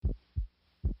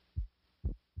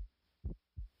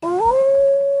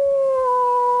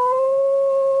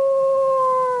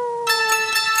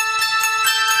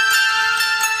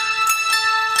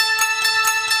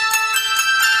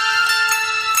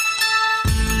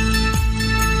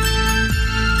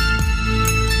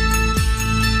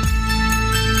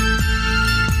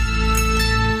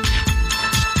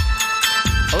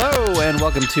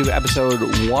welcome to episode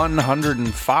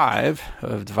 105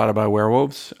 of Divided by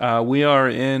Werewolves. We are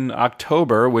in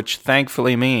October, which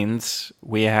thankfully means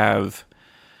we are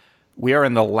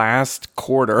in the last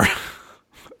quarter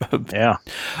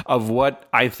of what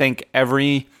I think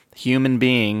every human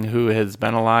being who has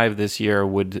been alive this year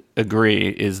would agree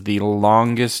is the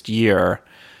longest year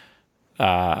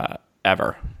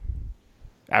ever.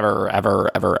 Ever.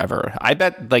 I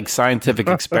bet like scientific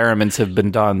experiments have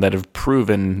been done that have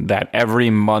proven that every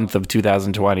month of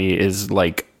 2020 is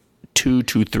like 2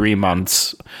 to 3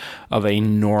 months of a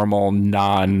normal,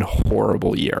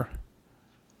 non-horrible year.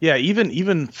 Yeah,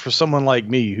 even for someone like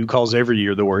me who calls every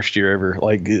year the worst year ever,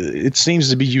 like it seems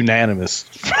to be unanimous.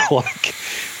 Like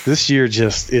this year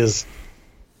just is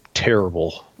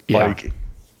terrible, like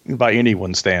by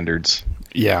anyone's standards.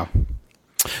 Yeah.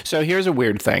 So here's a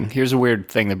weird thing.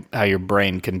 That how your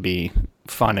brain can be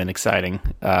fun and exciting.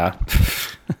 So I'm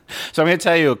going to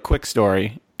tell you a quick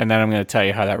story, and then I'm going to tell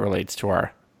you how that relates to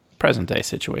our present day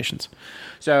situations.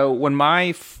 So when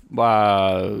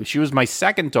she was my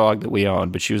second dog that we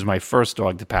owned, but she was my first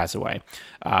dog to pass away.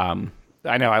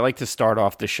 I know I like to start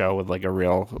off the show with like a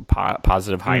real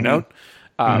positive high note.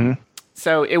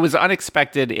 So it was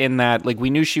unexpected in that like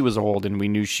we knew she was old and we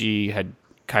knew she had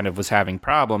kind of was having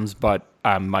problems, but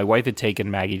my wife had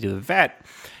taken Maggie to the vet,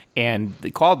 and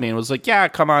they called me and was like, yeah,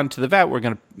 come on to the vet. We're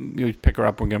going to pick her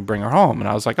up. We're going to bring her home. And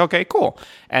I was like, okay, cool.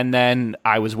 And then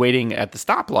I was waiting at the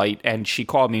stoplight, and she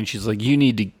called me, and she's like, you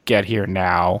need to get here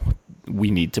now. We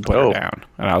need to put her down.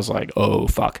 And I was like, oh,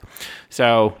 fuck.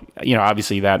 So,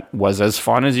 obviously that was as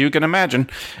fun as you can imagine.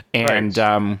 And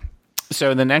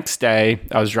so the next day,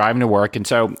 I was driving to work. And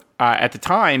so at the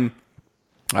time,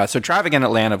 so traffic in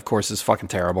Atlanta, of course, is fucking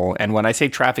terrible. And when I say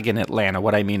traffic in Atlanta,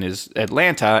 what I mean is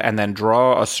Atlanta and then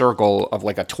draw a circle of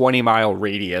like a 20-mile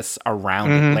radius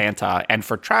around Atlanta. And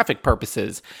for traffic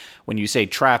purposes, when you say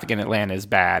traffic in Atlanta is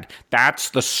bad,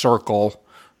 that's the circle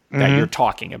that you're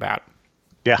talking about.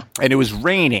 Yeah. And it was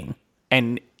raining.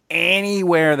 And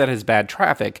anywhere that has bad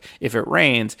traffic, if it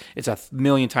rains, it's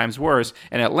 1,000,000 times worse.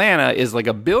 And Atlanta is like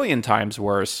 1,000,000,000 times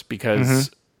worse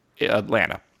because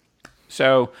Atlanta.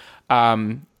 So...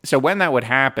 So when that would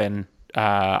happen,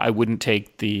 I wouldn't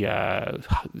take the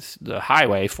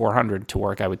highway 400 to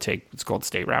work. I would take what's called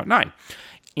State Route 9.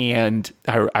 And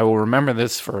I will remember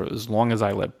this for as long as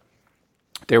I live.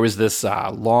 There was this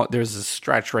there's this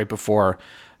stretch right before,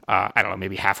 I don't know,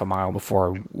 maybe half a mile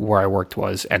before where I worked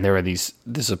was, and there were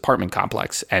this apartment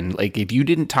complex. And like, if you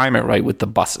didn't time it right with the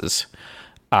buses,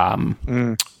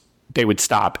 they would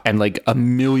stop, and like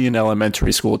 1,000,000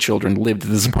 elementary school children lived in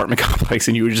this apartment complex,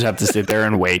 and you would just have to sit there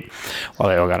and wait while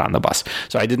they all got on the bus.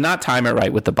 So I did not time it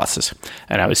right with the buses.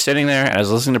 And I was sitting there, and I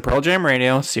was listening to Pearl Jam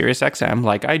radio, Sirius XM,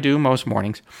 like I do most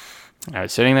mornings. And I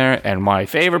was sitting there, and my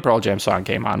favorite Pearl Jam song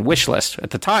came on. Wish List,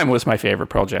 at the time, was my favorite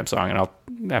Pearl Jam song,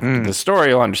 and after the story,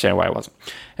 you'll understand why it wasn't.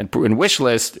 And Wish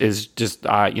List is just,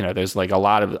 there's like a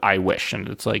lot of I wish, and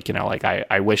it's like, like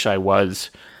I wish I was...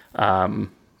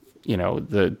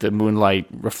 the moonlight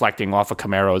reflecting off a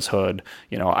Camaro's hood.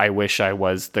 I wish I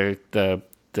was the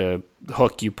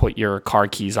hook you put your car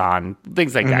keys on,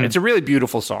 things like that. It's a really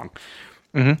beautiful song.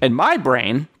 And my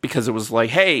brain, because it was like,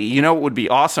 hey, what would be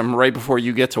awesome right before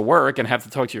you get to work and have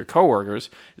to talk to your coworkers,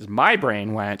 is my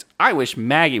brain went, I wish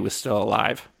Maggie was still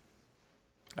alive.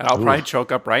 And I'll probably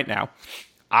choke up right now.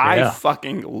 I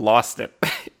fucking lost it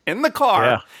in the car.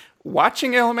 Yeah.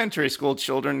 Watching elementary school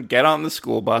children get on the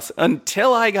school bus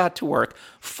until I got to work,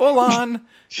 full on,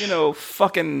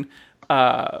 fucking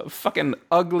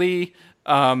ugly,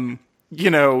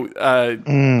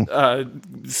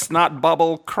 snot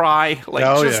bubble cry,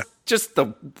 like just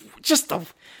the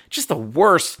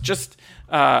worst. Just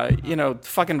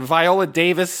fucking Viola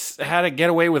Davis Had to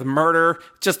Get Away with Murder.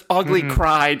 Just ugly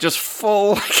cry, just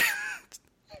full.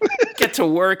 Get to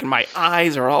work and my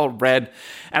eyes are all red.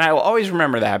 And I will always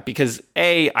remember that because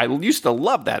I used to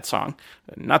love that song.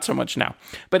 Not so much now.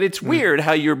 But it's weird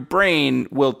how your brain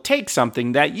will take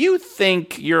something that you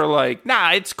think you're like,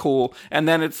 nah, it's cool. And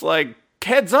then it's like,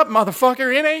 heads up,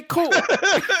 motherfucker, it ain't cool.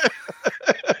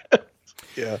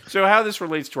 Yeah. So how this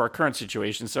relates to our current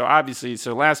situation. So obviously,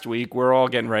 last week we're all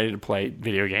getting ready to play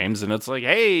video games. And it's like,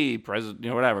 hey,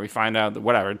 president, whatever. We find out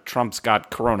that Trump's got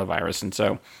coronavirus. And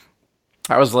so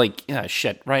I was like, yeah,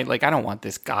 shit, right? Like, I don't want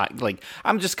this guy. Like,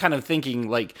 I'm just kind of thinking,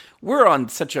 like, we're on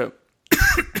such a...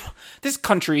 this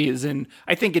country is in...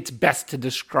 I think it's best to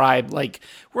describe, like,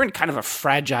 we're in kind of a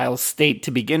fragile state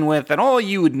to begin with. And all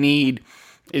you would need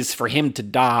is for him to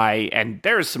die, and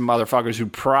there's some motherfuckers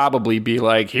who'd probably be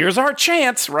like, here's our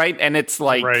chance, right? And it's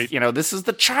like, this is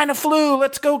the China flu,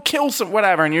 let's go kill some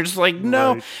whatever, and you're just like,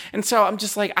 no. Right. And so I'm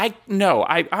just like, I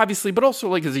obviously, but also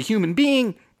like as a human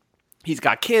being, he's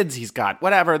got kids, he's got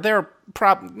whatever,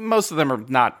 most of them are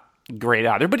not great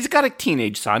either, but he's got a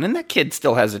teenage son, and that kid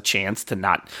still has a chance to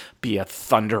not be a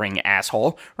thundering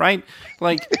asshole, right?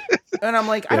 Like, and I'm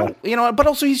like, I don't, but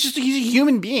also he's a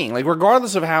human being. Like,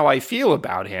 regardless of how I feel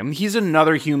about him, he's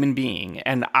another human being,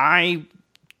 and I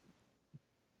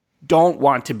don't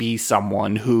want to be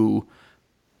someone who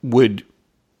would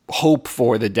hope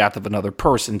for the death of another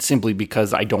person simply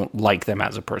because I don't like them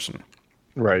as a person.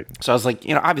 Right. So I was like,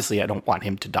 obviously I don't want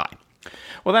him to die.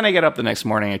 Well, then I get up the next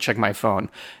morning, I check my phone,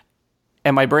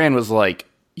 and my brain was like,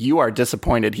 you are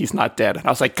disappointed he's not dead. And I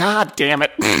was like, God damn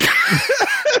it.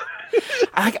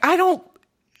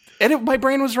 My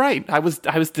brain was right. I was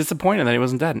disappointed that he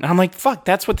wasn't dead. And I'm like, fuck,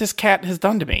 that's what this cat has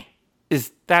done to me.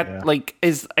 It's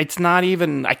not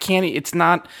even, it's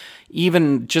not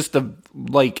even just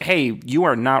hey, you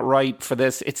are not right for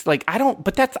this. It's like, I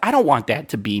don't want that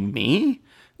to be me.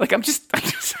 Like, I just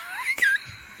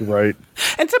right.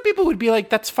 And some people would be like,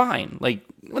 that's fine. Like,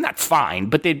 well, not fine,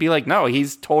 but they'd be like, no,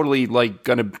 he's totally like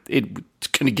it's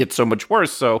gonna get so much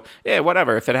worse. So yeah,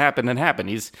 whatever. If it happened, it happened.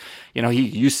 He's,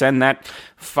 you send that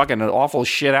fucking awful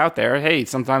shit out there. Hey,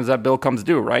 sometimes that bill comes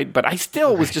due, right? But I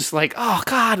still was just like, oh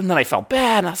God. And then I felt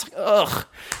bad, and I was like, ugh,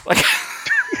 like.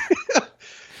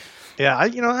 Yeah, I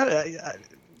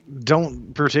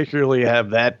don't particularly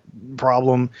have that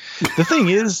problem. The thing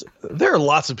is, there are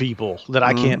lots of people that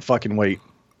I can't fucking wait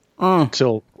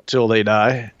till they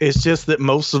die. It's just that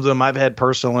most of them I've had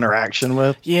personal interaction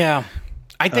with. Yeah,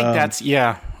 I think I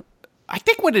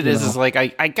think what it is like,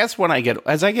 I guess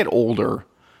as I get older,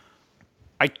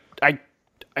 I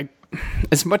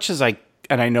as much as I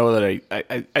know that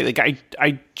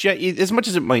as much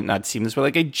as it might not seem this way,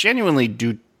 like I genuinely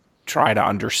do try to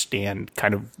understand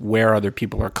kind of where other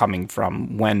people are coming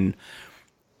from when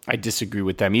I disagree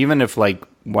with them. Even if, like,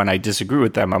 when I disagree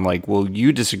with them, I'm like, well,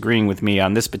 you disagreeing with me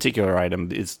on this particular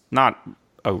item is not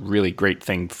a really great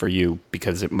thing for you,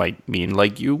 because it might mean,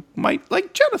 like, you might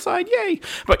like genocide, yay.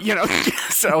 But,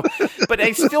 so, but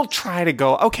I still try to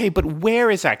go, okay, but where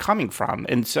is that coming from?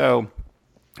 And so,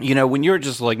 when you're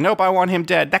just like, nope, I want him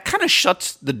dead, that kind of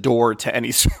shuts the door to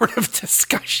any sort of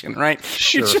discussion, right?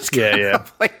 Sure. It's just just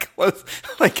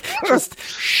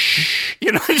shh,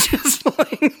 just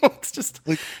like, it's just,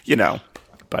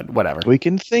 but whatever. We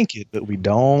can think it, but we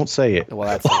don't say it. Well,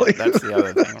 that's the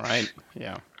other thing, right?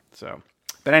 Yeah. So,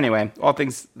 but anyway,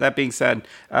 that being said,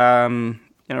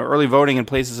 early voting in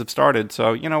places have started.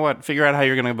 So, you know what? Figure out how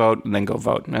you're going to vote and then go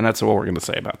vote. And that's what we're going to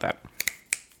say about that.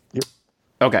 Yep.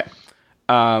 Okay.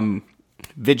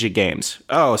 Vidya games.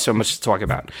 Oh, so much to talk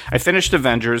about. I finished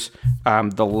Avengers.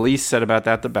 The least said about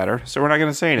that, the better. So we're not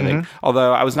going to say anything. Mm-hmm.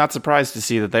 Although I was not surprised to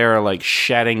see that they are like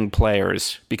shedding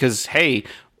players because, hey,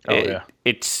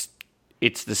 it's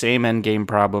the same end game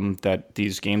problem that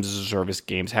these games as a service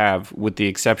games have, with the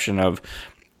exception of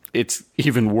it's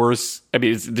even worse. I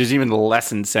mean, there's even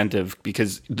less incentive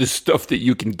because the stuff that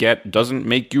you can get doesn't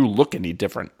make you look any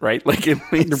different, right? Like, at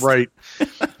least, right.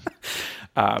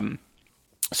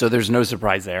 So there's no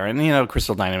surprise there. And,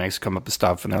 Crystal Dynamics come up with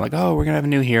stuff, and they're like, oh, we're going to have a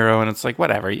new hero. And it's like,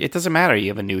 whatever. It doesn't matter you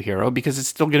have a new hero because it's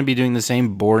still going to be doing the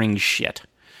same boring shit.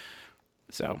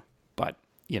 So, but,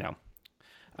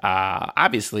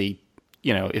 obviously,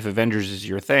 if Avengers is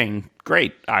your thing,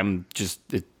 great. It's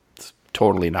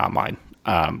totally not mine.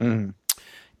 And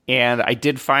I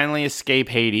did finally escape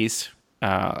Hades.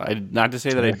 Not to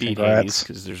say that I beat Hades,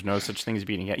 because there's no such thing as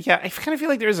beating it. Yeah, I kind of feel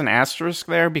like there's an asterisk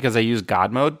there because I use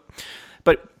God mode.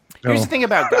 But here's the thing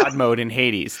about God mode in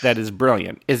Hades that is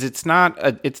brilliant: is it's not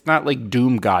like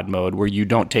Doom God mode where you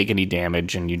don't take any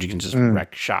damage and you can just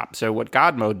wreck shop. So what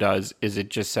God mode does is it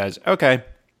just says, okay,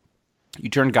 you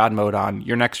turn God mode on,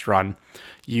 your next run,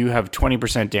 you have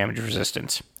 20% damage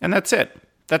resistance, and that's it.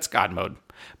 That's God mode.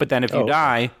 But then if you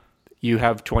die, you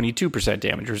have 22%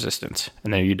 damage resistance,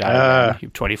 and then you die again. You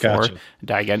have 24, gotcha.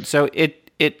 Die again. So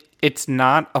it's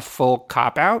not a full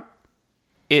cop out.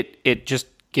 It just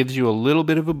gives you a little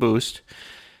bit of a boost,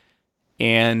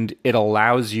 and it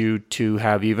allows you to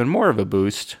have even more of a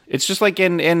boost. It's just like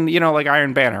in like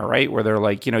Iron Banner, right? Where they're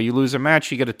like, you lose a match,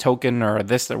 you get a token or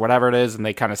this or whatever it is, and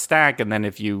they kind of stack, and then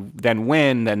if you then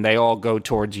win, then they all go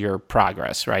towards your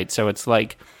progress, right? So it's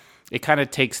like, it kind of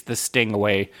takes the sting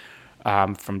away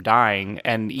from dying.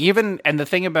 And the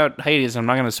thing about Hades, I'm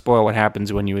not going to spoil what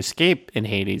happens when you escape in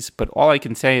Hades, but all I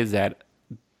can say is that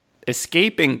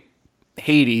escaping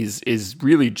Hades is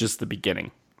really just the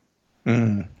beginning.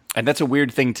 And that's a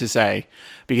weird thing to say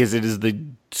because it is the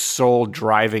sole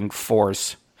driving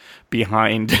force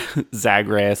behind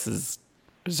Zagreus's,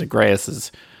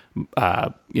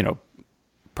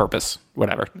 purpose,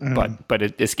 whatever.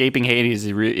 But escaping Hades,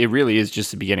 it really is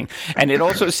just the beginning. And it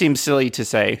also seems silly to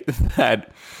say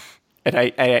that, and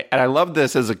I love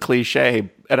this as a cliche,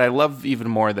 and I love even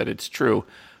more that it's true.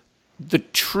 The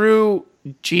true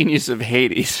genius of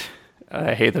Hades,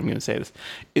 I hate that I'm going to say this,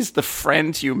 is the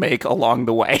friends you make along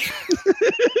the way.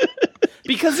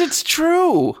 Because it's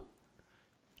true.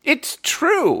 It's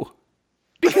true.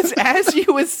 Because as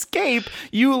you escape,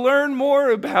 you learn more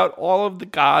about all of the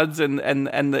gods and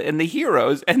the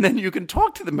heroes, and then you can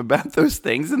talk to them about those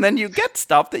things, and then you get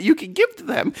stuff that you can give to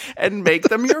them and make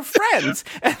them your friends.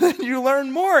 And then you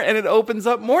learn more, and it opens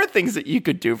up more things that you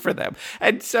could do for them.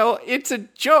 And so it's a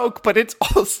joke, but it's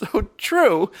also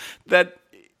true that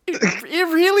it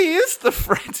really is the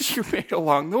friends you made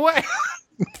along the way.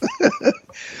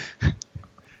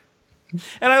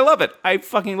 And I love it. I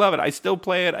fucking love it. I still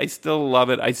play it. I still love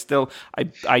it. I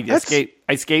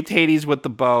escaped Hades with the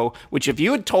bow, which if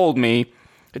you had told me,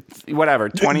 whatever,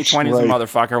 2020 is a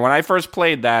motherfucker. When I first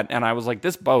played that, and I was like,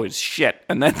 this bow is shit.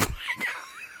 And then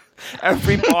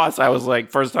every boss, I was like,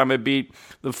 first time I beat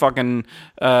the fucking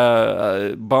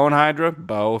Bone Hydra,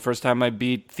 bow. First time I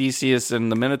beat Theseus and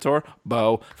the Minotaur,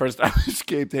 bow. First time I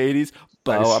escaped Hades,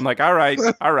 bow. Nice. I'm like, all right.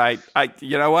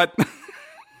 You know what?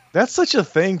 That's such a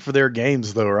thing for their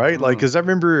games, though, right? Like, because I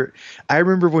remember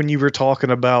when you were talking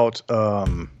about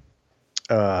the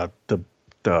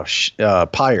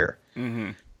Pyre,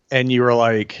 and you were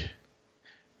like,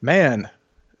 "Man,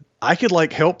 I could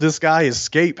like help this guy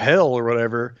escape hell or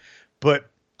whatever, but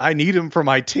I need him for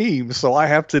my team, so I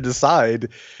have to decide,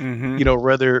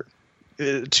 whether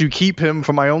to keep him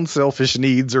for my own selfish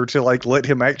needs or to like let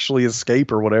him actually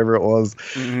escape or whatever it was."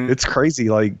 It's crazy.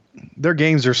 Like their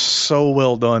games are so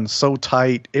well done, so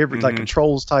tight, like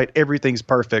controls tight, everything's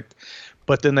perfect.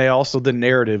 But then the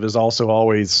narrative is also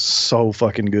always so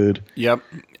fucking good. Yep.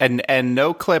 And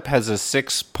NoClip has a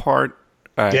 6-part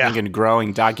I think and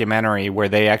growing documentary where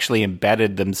they actually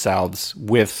embedded themselves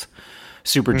with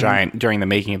Supergiant during the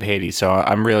making of Hades. So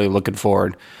I'm really looking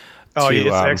forward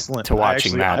it's excellent to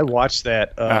watching that. I watched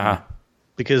that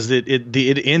because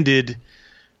it ended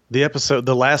the episode,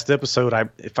 the last episode.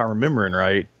 If I'm remembering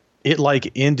right, it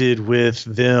like ended with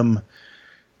them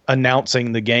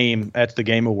announcing the game at the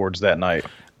Game Awards that night.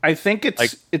 I think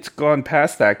it's gone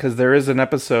past that because there is an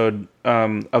episode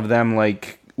of them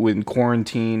like in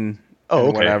quarantine.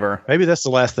 Whatever. Maybe that's the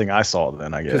last thing I saw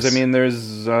then. I guess because I mean,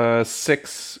 there's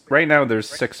 6 right now. There's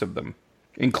 6 of them,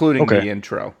 including the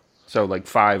intro. So like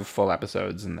 5 full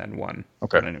episodes and then 1.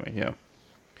 Okay. But anyway, yeah.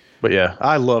 But yeah,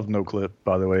 I love NoClip,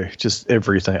 by the way. Just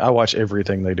everything. I watch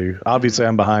everything they do. Obviously,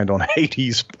 I'm behind on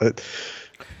Hades, but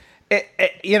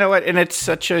you know what? And it's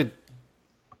such a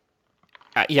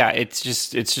it's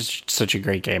just such a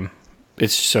great game.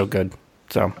 It's so good.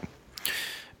 So,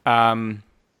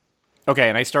 okay,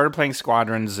 and I started playing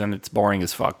Squadrons, and it's boring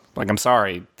as fuck. Like, I'm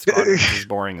sorry, Squadrons is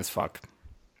boring as fuck.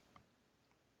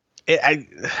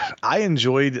 I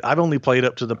enjoyed. I've only played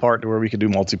up to the part where we could do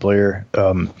multiplayer,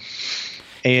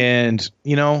 and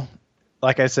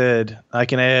like I said, I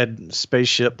can add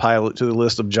spaceship pilot to the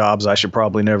list of jobs I should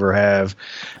probably never have.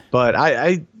 But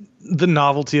the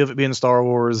novelty of it being Star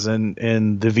Wars and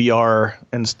the VR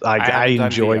and I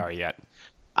enjoyed VR yet.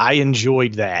 I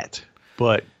enjoyed that,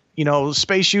 but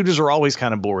space shooters are always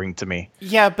kind of boring to me.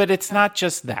 Yeah, but it's not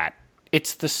just that;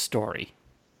 it's the story.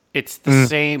 It's the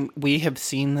same. We have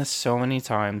seen this so many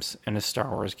times in a Star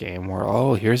Wars game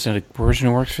where, here's a version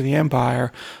who works for the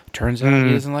Empire. Turns out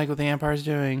he doesn't like what the Empire's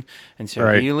doing. And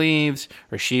so he leaves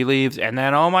or she leaves. And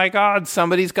then, oh my God,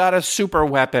 somebody's got a super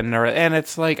weapon. And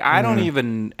it's like, I don't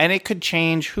even, and it could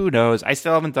change. Who knows? I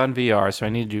still haven't done VR, so I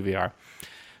need to do VR.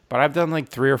 But I've done like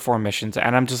 3 or 4 missions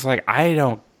and I'm just like, I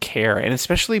don't care. And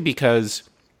especially because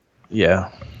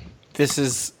this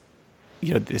is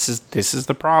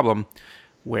the problem.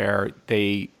 Where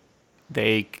they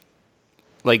like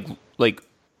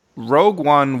Rogue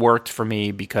One worked for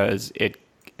me because it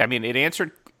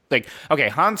answered like, okay,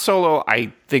 Han Solo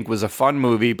I think was a fun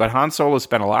movie, but Han Solo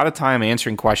spent a lot of time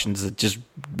answering questions that just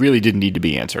really didn't need to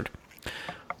be answered.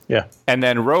 Yeah. And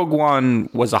then Rogue One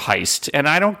was a heist, and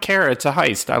I don't care, it's a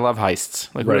heist. I love heists.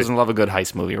 Like who doesn't love a good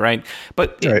heist movie, right?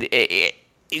 But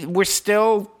we're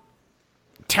still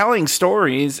telling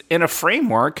stories in a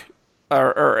framework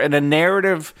or in a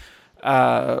narrative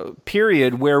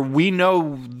period where we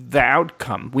know the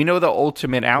outcome, we know the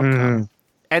ultimate outcome,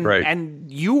 and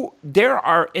there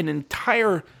are an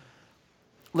entire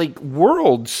like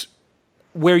worlds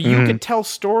where you can tell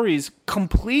stories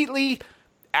completely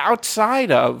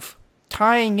outside of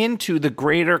tying into the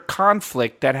greater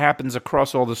conflict that happens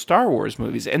across all the Star Wars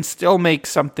movies and still make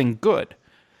something good,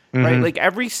 right? Like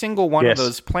every single one of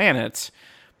those planets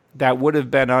that would have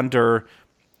been under,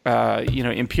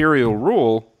 Imperial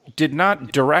rule did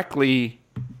not directly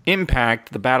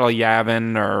impact the Battle of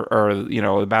Yavin or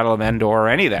the Battle of Endor or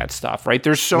any of that stuff, right?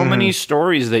 There's so many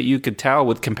stories that you could tell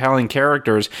with compelling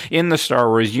characters in the Star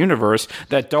Wars universe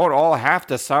that don't all have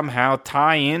to somehow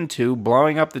tie into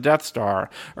blowing up the Death Star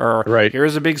or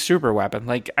here's a big super weapon.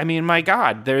 Like, I mean, my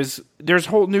God, there's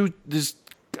whole new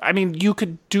you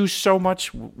could do so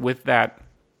much with that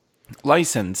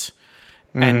license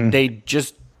and they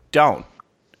just don't.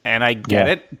 And I get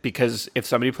it, because if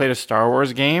somebody played a Star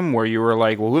Wars game where you were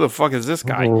like, well, who the fuck is this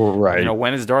guy? Right.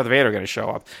 When is Darth Vader going to show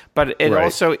up? But it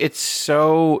also,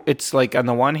 it's like, on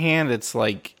the one hand, it's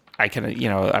like, I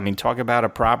can, talk about a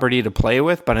property to play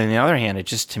with, but on the other hand,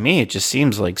 to me, it just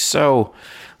seems like so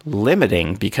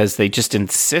limiting, because they just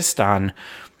insist on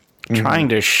trying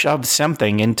to shove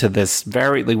something into this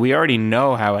we already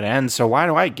know how it ends, so why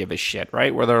do I give a shit,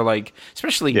 right? Where they're like,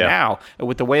 especially now,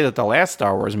 with the way that the last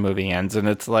Star Wars movie ends, and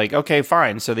it's like, okay,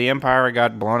 fine, so the Empire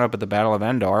got blown up at the Battle of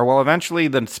Endor. Well, eventually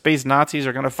the space Nazis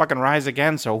are going to fucking rise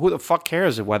again, so who the fuck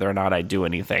cares whether or not I do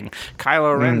anything?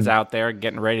 Kylo Ren's out there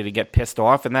getting ready to get pissed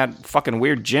off, and that fucking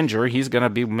weird ginger, he's going to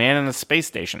be manning a space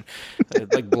station.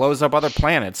 It, blows up other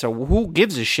planets. So who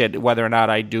gives a shit whether or not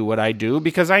I do what I do,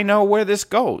 because I know where this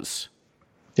goes.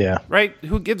 Yeah. Right?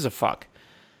 Who gives a fuck?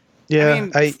 Yeah.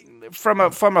 From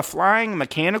a flying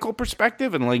mechanical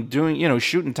perspective and doing,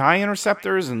 shooting TIE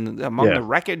interceptors and among the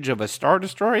wreckage of a Star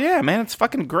Destroyer, yeah, man, it's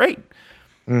fucking great.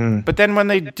 But then when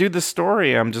they do the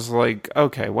story, I'm just like,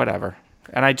 okay, whatever.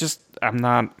 And I'm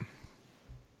not,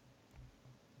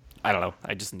 I don't know.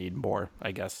 I just need more,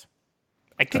 I guess.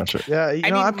 I think. Gotcha. Yeah,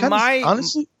 I'm kind of,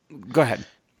 honestly. Go ahead.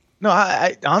 No,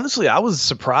 I honestly, I was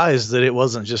surprised that it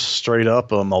wasn't just straight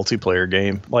up a multiplayer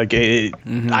game.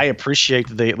 I appreciate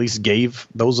that they at least gave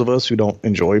those of us who don't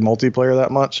enjoy multiplayer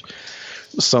that much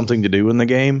something to do in the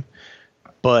game.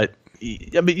 But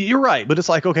I mean, you're right. But it's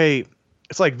like, okay,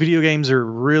 it's like video games are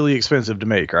really expensive to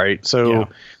make, right? So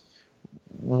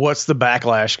what's the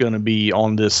backlash going to be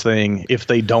on this thing if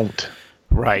they don't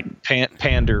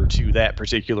pander to that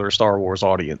particular Star Wars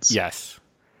audience? Yes.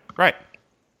 Right.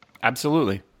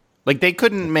 Absolutely. They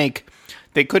couldn't make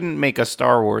a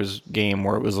Star Wars game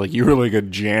where it was like, you were like a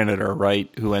janitor, right?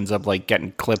 Who ends up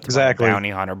getting clipped by a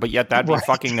bounty hunter. But yet that'd be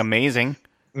fucking amazing.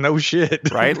 No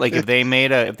shit. Right? If they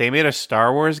made a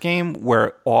Star Wars game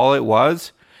where all it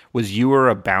was you were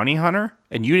a bounty hunter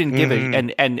and you didn't give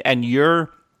it and your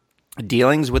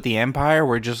dealings with the Empire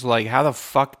were just like, how the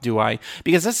fuck do I,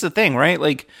 because that's the thing, right?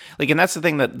 And that's the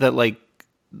thing that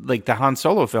the Han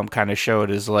Solo film kind of showed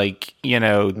is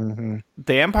the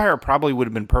Empire probably would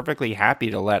have been perfectly happy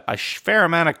to let a fair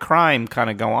amount of crime kind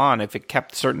of go on if it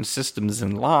kept certain systems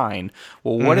in line.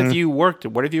 Well, what if you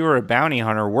were a bounty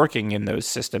hunter working in those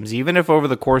systems? Even if over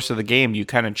the course of the game you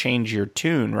kind of change your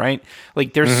tune, right?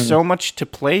 There's so much to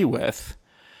play with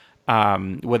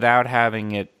without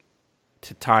having it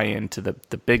to tie into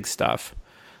the big stuff.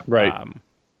 Right.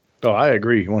 I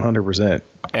agree 100%.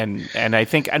 And I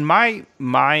think, and my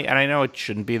and I know it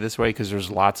shouldn't be this way because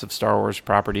there's lots of Star Wars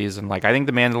properties, and I think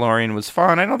The Mandalorian was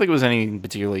fun. I don't think it was anything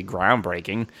particularly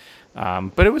groundbreaking,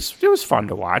 but it was fun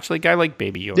to watch. I like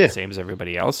Baby Yoda the same as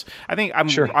everybody else. I think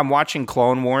I'm watching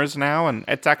Clone Wars now, and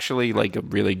it's actually a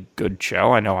really good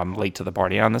show. I know I'm late to the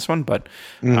party on this one, but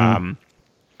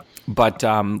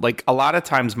a lot of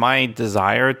times my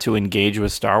desire to engage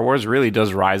with Star Wars really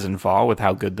does rise and fall with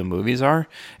how good the movies are.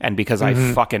 And because I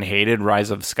fucking hated Rise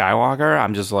of Skywalker,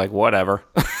 I'm just like, whatever.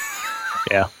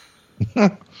 Yeah.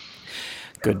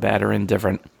 Good, bad, or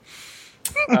indifferent.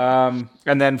 And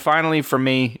then finally for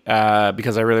me,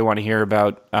 because I really want to hear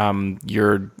about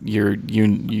your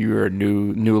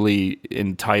newly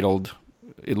entitled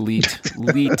elite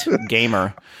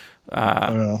gamer.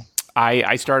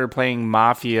 I started playing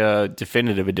Mafia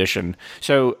Definitive Edition.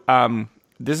 So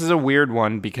this is a weird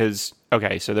one because,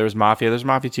 okay, so there's Mafia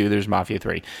 2, there's Mafia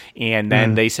 3. And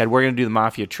then they said, we're going to do the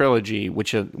Mafia Trilogy,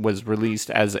 which was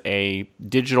released as a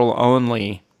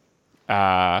digital-only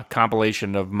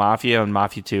compilation of Mafia and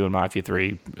Mafia 2 and Mafia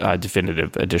 3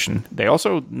 Definitive Edition. They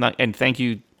also, and thank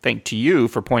to you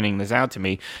for pointing this out to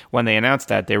me, when they announced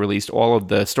that, they released all of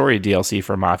the story DLC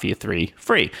for Mafia 3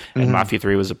 free. And Mafia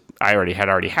 3 I already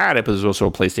had it, but it was also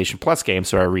a PlayStation Plus game,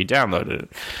 so I re-downloaded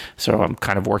it. So I'm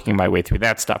kind of working my way through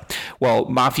that stuff. Well,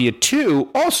 Mafia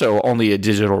 2, also only a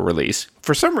digital release.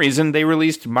 For some reason, they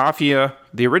released Mafia,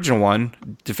 the original one,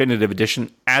 Definitive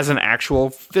Edition, as an actual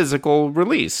physical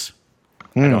release.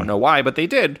 I don't know why, but they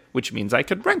did, which means I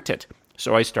could rent it.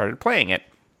 So I started playing it.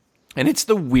 And it's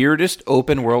the weirdest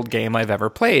open world game I've ever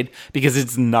played because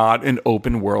it's not an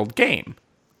open world game.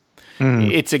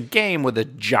 It's a game with a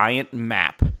giant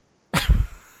map.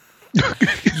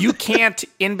 You can't,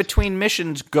 in between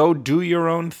missions, go do your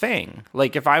own thing.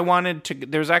 Like, if I wanted to,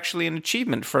 there's actually an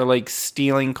achievement for, like,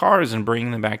 stealing cars and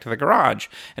bringing them back to the garage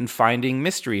and finding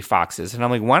mystery foxes. And I'm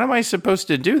like, when am I supposed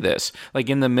to do this? Like,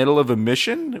 in the middle of a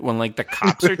mission when, like, the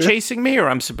cops are chasing me, or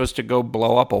I'm supposed to go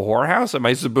blow up a whorehouse? Am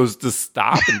I supposed to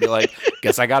stop and be like,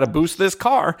 guess I got to boost this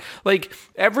car? Like,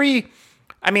 every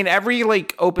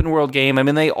like open world game, I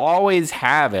mean, they always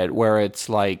have it where it's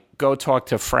like, go talk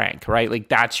to Frank, right? Like,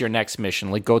 that's your next mission.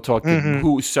 Like, go talk to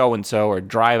who so-and-so, or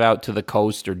drive out to the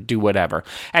coast, or do whatever.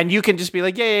 And you can just be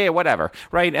like, yeah, whatever,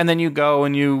 right? And then you go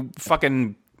and you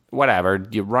fucking, whatever,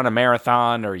 you run a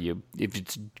marathon, or you, if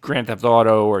it's Grand Theft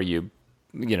Auto, or you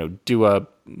know, do a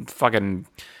fucking,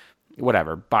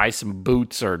 whatever, buy some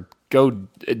boots, or go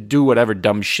do whatever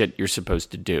dumb shit you're supposed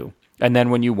to do. And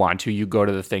then when you want to, you go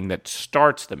to the thing that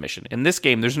starts the mission. In this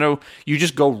game, you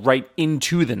just go right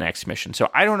into the next mission. So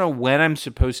I don't know when I'm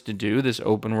supposed to do this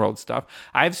open world stuff.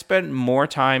 I've spent more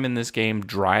time in this game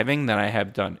driving than I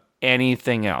have done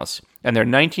anything else. And they're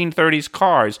 1930s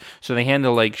cars, so they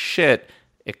handle like shit,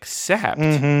 except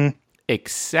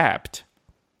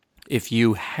if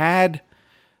you had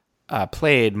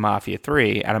played Mafia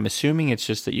 3, and I'm assuming it's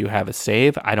just that you have a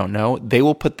save, I don't know, they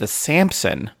will put the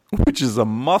Samson, which is a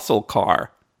muscle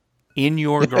car, in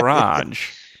your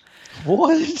garage.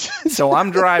 What? So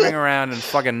I'm driving around in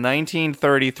fucking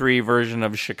 1933 version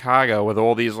of Chicago with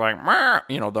all these, like,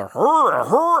 you know, the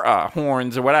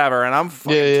horns or whatever, and I'm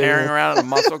fucking carrying around a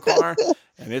muscle car,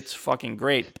 and it's fucking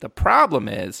great. The problem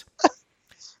is,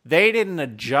 they didn't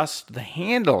adjust the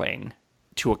handling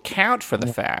to account for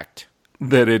the fact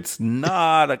that it's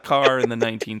not a car in the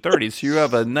 1930s. So you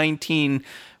have a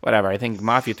whatever, I think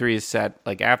Mafia 3 is set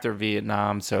like after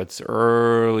Vietnam, so it's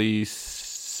early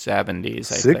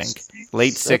 70s, I think.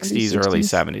 Late 60s, early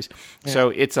 70s. Yeah. So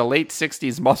it's a late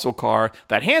 60s muscle car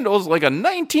that handles like a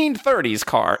 1930s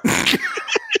car.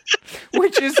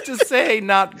 Which is to say,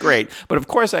 not great. But of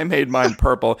course I made mine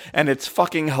purple, and it's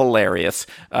fucking hilarious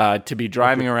to be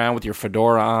driving around with your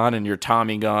fedora on and your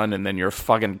Tommy gun and then your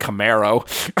fucking Camaro.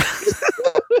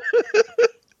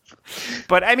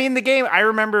 But I mean, the game, I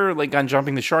remember like on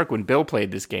Jumping the Shark when Bill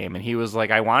played this game, and he was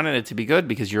like, I wanted it to be good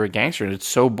because you're a gangster, and it's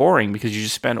so boring because you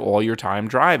just spend all your time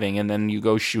driving, and then you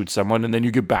go shoot someone, and then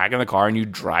you get back in the car and you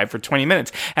drive for 20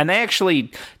 minutes. And they actually,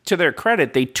 to their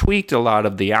credit, they tweaked a lot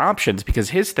of the options, because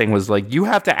his thing was like, you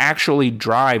have to actually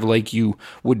drive like you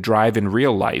would drive in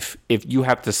real life. If you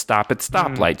have to stop at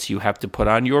stoplights, you have to put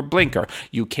on your blinker.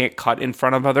 You can't cut in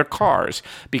front of other cars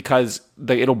because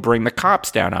it'll bring the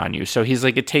cops down on you. So he's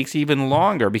like, it takes even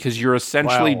longer because you're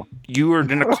essentially, you are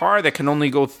in a car that can only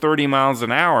go 30 miles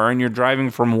an hour, and you're driving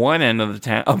from one end of the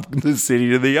town, of the city,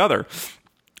 to the other.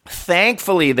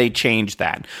 Thankfully, they changed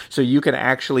that. So you can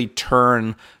actually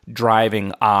turn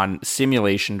driving on,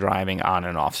 simulation driving on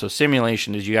and off. So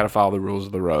simulation is you got to follow the rules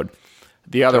of the road.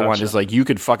 The other one is like you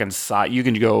could you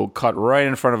can go cut right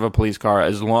in front of a police car.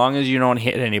 As long as you don't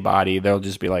hit anybody, they'll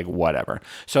just be like, whatever.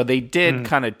 So they did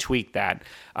kind of tweak that.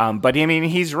 But I mean,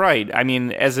 he's right. I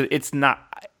mean, it's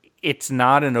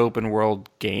not an open world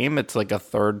game. It's like a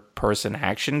third person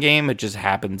action game. It just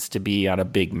happens to be on a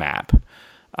big map.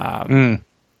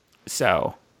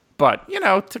 So, but you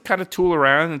know, to kind of tool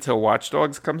around until Watch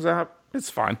Dogs comes out,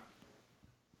 it's fine.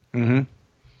 I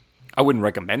wouldn't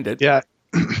recommend it. Yeah.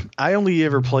 I only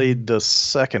ever played the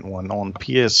second one on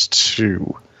PS2.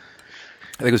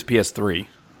 I think it was PS3.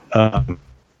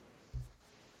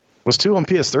 Was 2 on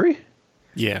PS3?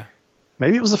 Yeah.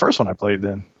 Maybe it was the first one I played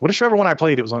then. Whichever one I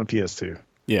played, it was on PS2.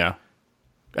 Yeah.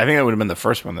 I think that would have been the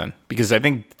first one then, because I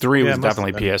think 3 was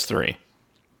definitely PS3. It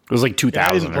was like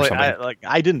 2000 or something.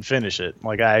 I didn't finish it.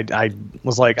 Like I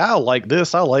was like, I like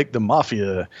this. I like the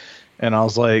Mafia. And I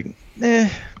was like,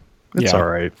 it's all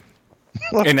right.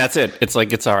 And that's it. It's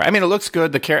like, it's all right. I mean, it looks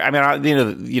good.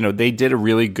 They did a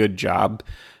really good job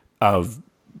of,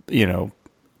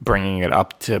 bringing it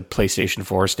up to PlayStation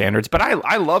 4 standards. But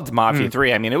I loved Mafia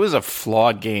 3. I mean, it was a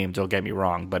flawed game, don't get me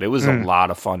wrong, but it was a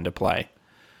lot of fun to play.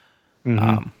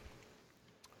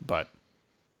 But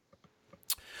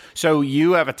so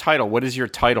you have a title. What is your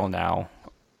title now?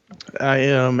 I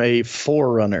am a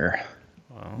Forerunner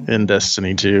in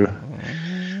Destiny 2.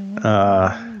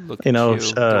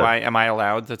 Am I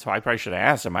allowed to talk? I probably should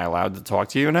ask. Am I allowed to talk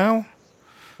to you now?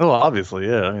 Oh, obviously,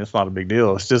 yeah. I mean, it's not a big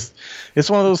deal. It's just, it's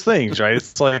one of those things, right?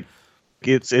 It's like,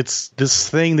 it's this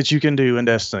thing that you can do in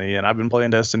Destiny, and I've been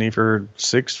playing Destiny for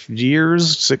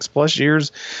 6+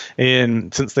 years,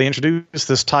 and since they introduced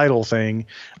this title thing,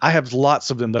 I have lots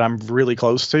of them that I'm really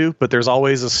close to, but there's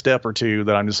always a step or two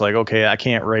that I'm just like, okay, I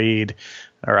can't raid,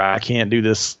 or I can't do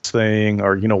this thing,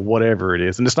 or whatever it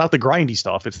is, and it's not the grindy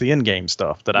stuff, it's the in-game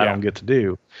stuff that I don't get to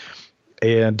do.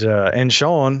 And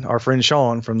Sean, our friend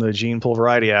Sean from the Gene Pool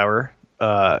Variety Hour,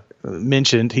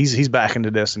 mentioned he's back into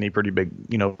Destiny pretty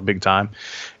big time,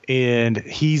 and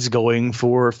he's going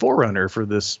for Forerunner for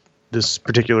this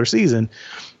particular season.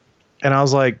 And I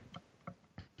was like,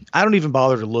 I don't even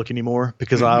bother to look anymore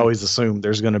because I always assume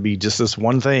there's going to be just this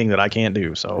one thing that I can't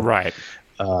do. So right.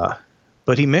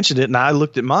 But he mentioned it, and I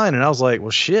looked at mine, and I was like, well,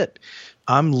 shit,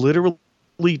 I'm literally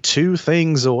 2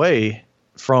 things away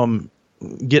from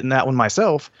getting that one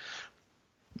myself.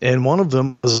 And one of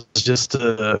them was just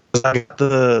I got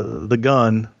the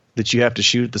gun that you have to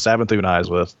shoot the Savathun eyes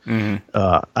with.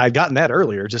 I'd gotten that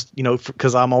earlier, just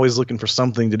because I'm always looking for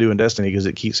something to do in Destiny because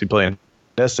it keeps me playing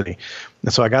Destiny.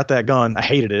 And so I got that gun. I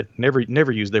hated it.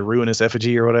 Never used the Ruinous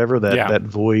Effigy or whatever, that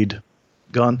void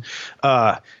gun.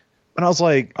 And I was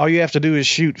like, all you have to do is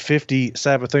shoot 50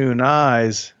 Savathun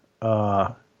eyes.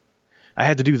 I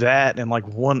had to do that and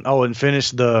and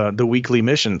finish the weekly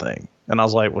mission thing. And I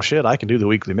was like, well, shit, I can do the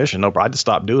weekly mission. No problem. I just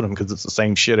stopped doing them because it's the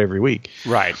same shit every week.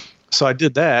 Right. So I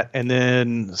did that. And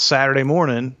then Saturday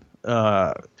morning,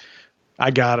 I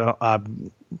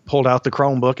pulled out the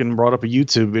Chromebook and brought up a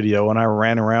YouTube video, and I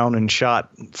ran around and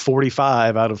shot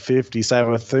 45 out of 50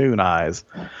 Savathun eyes.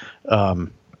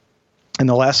 And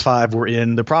the last 5 were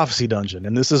in the Prophecy Dungeon.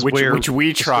 And this is which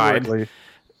we tried.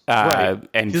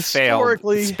 And failed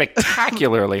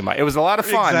spectacularly. It was a lot of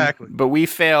fun, but we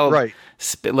failed. Right.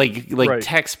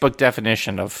 Textbook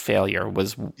definition of failure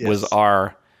was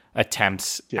our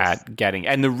attempts at getting.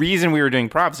 And the reason we were doing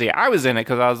Prophecy, I was in it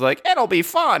because I was like, it'll be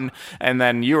fun. And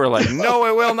then you were like, no,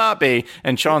 it will not be.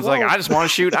 And Sean's like, I just want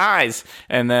to shoot eyes.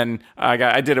 And then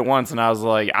I did it once, and I was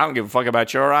like, I don't give a fuck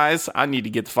about your eyes. I need to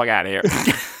get the fuck out of here.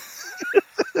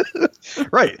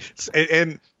 Right.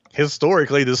 And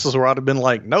historically, this is where I'd have been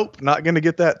like, nope, not going to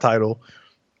get that title.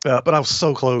 But I was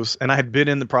so close, and I had been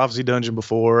in the Prophecy Dungeon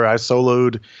before. I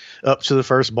soloed up to the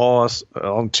first boss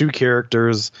on 2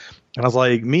 characters, and I was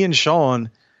like, me and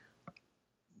Sean,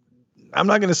 I'm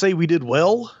not going to say we did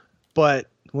well, but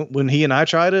when he and I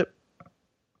tried it,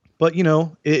 but we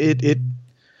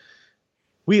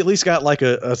at least got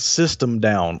a system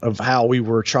down of how we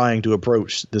were trying to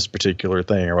approach this particular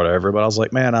thing or whatever. But I was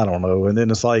like, man, I don't know. And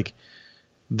then it's like,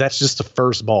 that's just the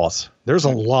first boss. There's a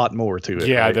lot more to it.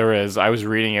 Yeah, right? There is. I was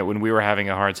reading it when we were having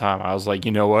a hard time. I was like,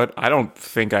 you know what? I don't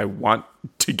think I want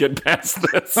to get past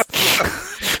this.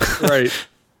 Right.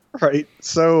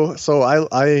 So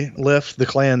I left the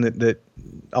clan that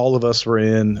all of us were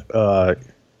in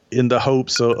the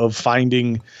hopes of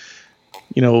finding,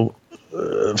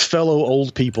 fellow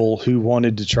old people who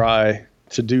wanted to try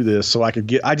to do this, so I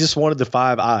just wanted the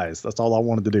 5 eyes. That's all I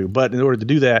wanted to do. But in order to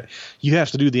do that, you have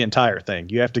to do the entire thing.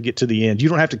 You have to get to the end. You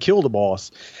don't have to kill the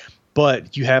boss,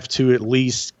 but you have to at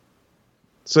least.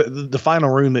 So the final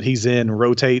room that he's in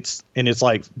rotates, and it's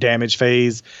like damage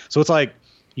phase. So it's like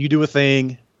you do a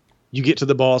thing, you get to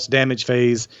the boss, damage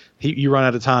phase. You run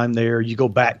out of time there. You go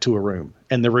back to a room,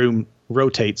 and the room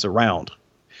rotates around.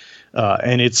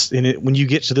 And when you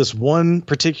get to this one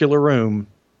particular room,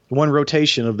 one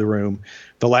rotation of the room,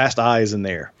 the last eye is in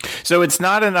there. So it's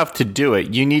not enough to do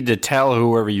it. You need to tell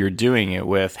whoever you're doing it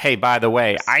with, hey, by the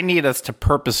way, I need us to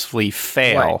purposefully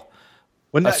fail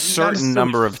a certain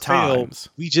number of times.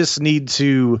 We just need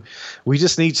to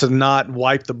not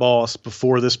wipe the boss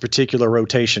before this particular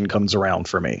rotation comes around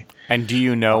for me. And do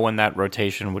you know when that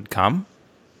rotation would come?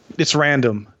 It's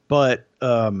random, but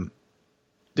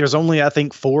there's only, I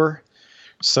think, 4.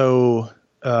 So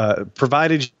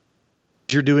provided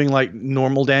you're doing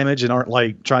normal damage and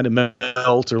aren't trying to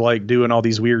melt or doing all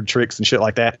these weird tricks and shit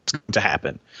like that, it's going to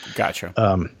happen. Gotcha.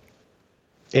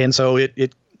 And so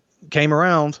it came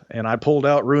around, and I pulled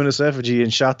out Ruinous Effigy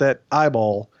and shot that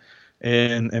eyeball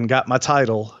and got my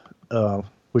title,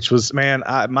 which was, man,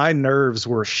 my nerves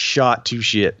were shot to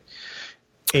shit.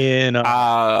 And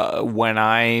when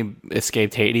I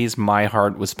escaped Hades, my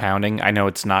heart was pounding. I know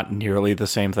it's not nearly the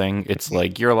same thing. It's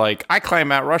like you're like, I claim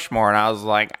Mount Rushmore, and I was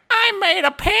like, I made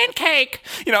a pancake,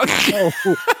 in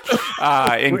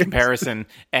comparison.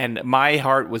 And my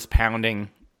heart was pounding.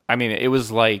 I mean, it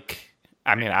was I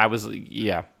was,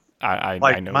 yeah.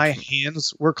 I know. My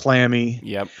hands were clammy.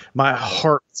 Yep. My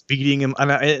heart was beating, and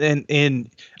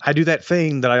I do that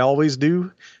thing that I always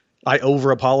do. I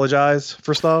over apologize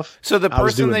for stuff. So the I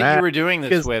was person doing that you were doing this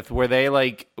because- with, were they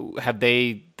like, have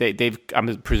they've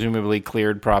I'm presumably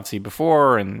cleared prophecy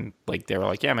before, and like they were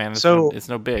like, yeah, man, it's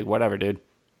no big, whatever, dude.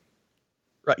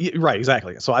 Right,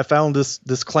 exactly. So I found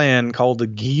this clan called the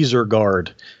Geezer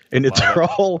Guard, and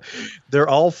they're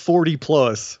all 40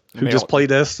 plus who just play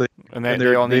this. And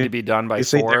they all need to be done by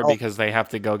 4 because they have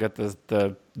to go get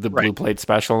the blue plate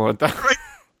special.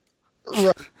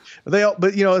 Right.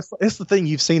 But you know, it's the thing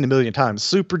you've seen a million times.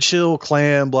 Super chill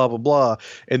clan, blah blah blah,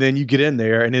 and then you get in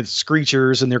there and it's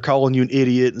screechers and they're calling you an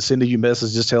idiot and sending you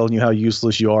messages telling you how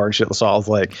useless you are and shit. So I was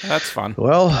like, that's fun.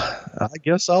 Well, I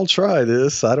guess I'll try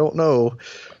this. I don't know.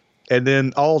 And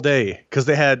then all day, because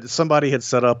somebody had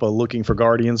set up a looking for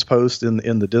Guardians post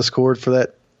in the Discord for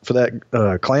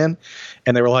that clan,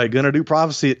 and they were like gonna do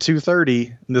prophecy at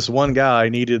 2:30. And this one guy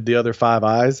needed the other 5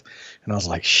 eyes, and I was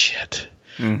like, shit.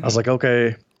 Mm-hmm. I was like,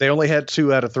 okay. They only had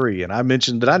 2 out of 3, and I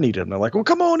mentioned that I needed them. They're like, well,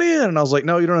 come on in. And I was like,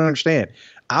 no, you don't understand.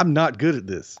 I'm not good at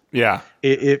this. Yeah.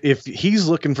 If he's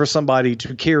looking for somebody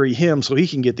to carry him so he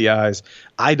can get the eyes,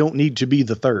 I don't need to be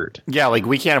the third. Yeah, like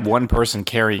we can't have one person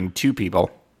carrying 2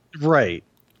 people. Right.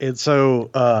 And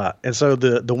so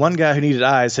the one guy who needed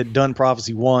eyes had done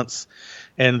prophecy once,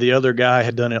 and the other guy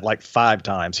had done it like 5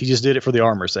 times. He just did it for the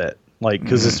armor set. Like,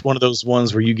 because it's one of those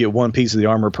ones where you get 1 piece of the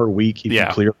armor per week if you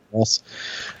clear boss.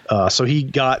 So he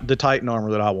got the Titan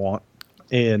armor that I want,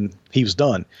 and he was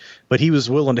done. But he was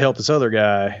willing to help this other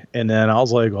guy, and then I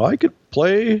was like, well, I could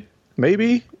play,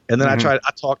 maybe. And then I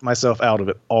talked myself out of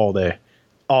it all day.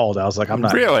 I was like, I'm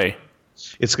not. Really?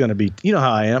 It's going to be, you know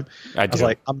how I am. I was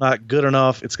like, I'm not good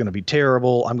enough. It's going to be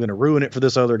terrible. I'm going to ruin it for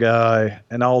this other guy.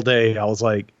 And all day I was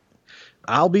like,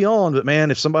 I'll be on, but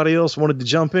man, if somebody else wanted to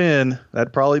jump in,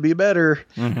 that'd probably be better.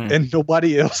 Mm-hmm. And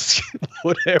nobody else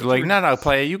would ever. Like, no,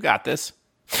 player, you got this.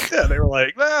 Yeah, they were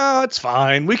like, no, it's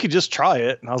fine. We could just try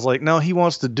it. And I was like, no, he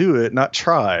wants to do it, not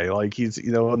try. Like he's,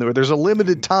 there's a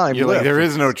limited time. You're like, there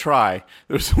is no try.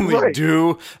 There's only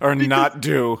do or not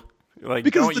do. Like,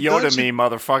 don't Yoda me,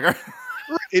 motherfucker.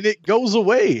 And it goes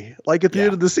away like at the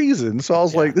end of the season. So I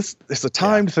was like, it's a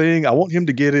timed thing. I want him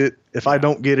to get it. If I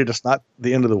don't get it, it's not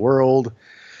the end of the world.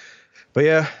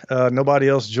 But nobody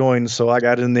else joined. So I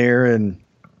got in there and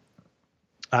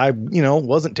I,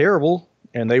 wasn't terrible.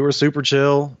 And they were super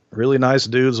chill, really nice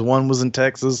dudes. One was in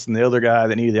Texas and the other guy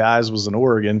that needed the eyes was in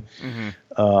Oregon.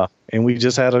 Mm-hmm. And we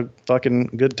just had a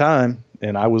fucking good time.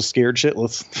 And I was scared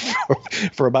shitless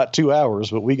for about 2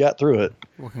 hours, but we got through it.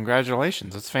 Well,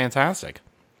 congratulations. That's fantastic.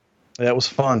 That was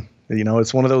fun.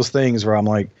 It's one of those things where I'm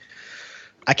like,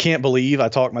 I can't believe I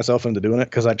talked myself into doing it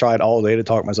because I tried all day to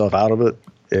talk myself out of it.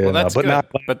 And, well, that's good.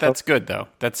 But that's good, though.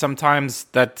 That's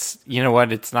you know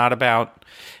what? It's not about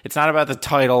the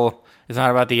title. It's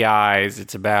not about the eyes.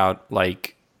 It's about,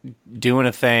 like, doing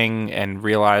a thing and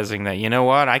realizing that, you know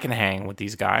what? I can hang with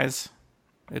these guys.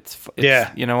 It's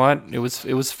you know what? It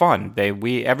was fun.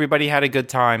 Everybody had a good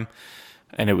time,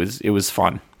 and it was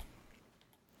fun.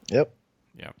 Yep.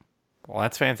 Yep. Well,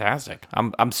 that's fantastic.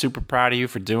 I'm super proud of you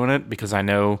for doing it because I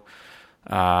know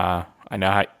how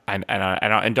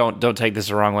and don't take this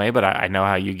the wrong way, but I know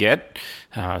how you get.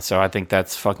 So I think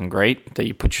that's fucking great that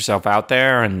you put yourself out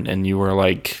there and you were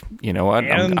like, you know what?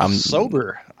 I'm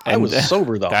sober. I was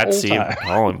sober the whole time.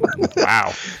 Oh,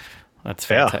 wow. That's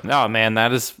fantastic. No, man,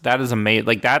 that is amazing.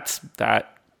 Like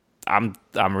that. I'm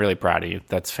really proud of you.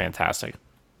 That's fantastic.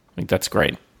 I think that's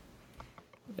great.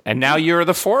 And now you're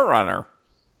the Forerunner.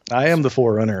 I am the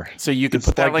Forerunner. So you can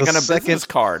put that like on a business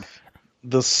card.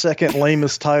 The second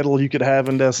lamest title you could have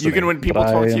in Destiny. You can, when people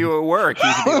talk to you at work, you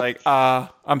can be like,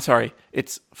 I'm sorry,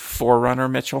 it's Forerunner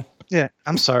Mitchell. Yeah,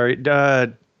 I'm sorry.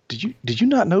 Did you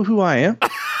not know who I am?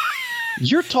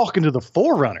 You're talking to the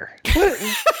Forerunner.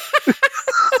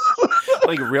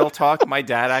 Like, real talk, my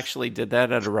dad actually did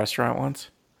that at a restaurant once.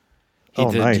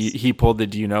 Nice. He pulled the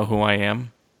 "Do you know who I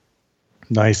am?"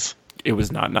 Nice. It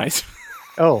was not nice.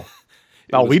 Oh,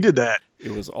 we did that.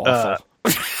 It was awful.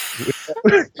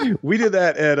 We did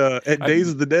that at Days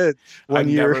of the Dead one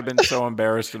year. I've never been so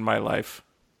embarrassed in my life.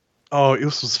 Oh, it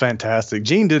was fantastic.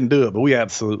 Gene didn't do it, but we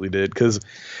absolutely did because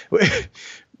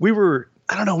we were.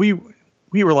 I don't know.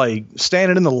 We were like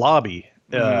standing in the lobby.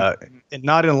 And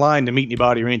not in line to meet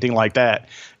anybody or anything like that.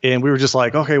 And we were just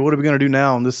like, okay, what are we going to do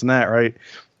now? And this and that, right?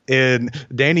 And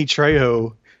Danny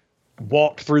Trejo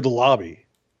walked through the lobby.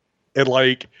 And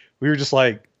like, we were just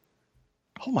like,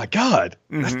 oh my God,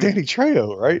 that's Danny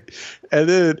Trejo, right? And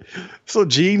then, so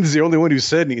Gene's the only one who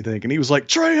said anything. And he was like,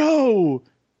 Trejo!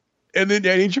 And then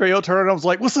Danny Trejo turned and I was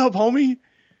like, what's up, homie?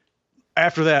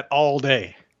 After that, all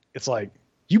day, it's like,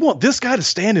 you want this guy to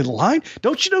stand in line?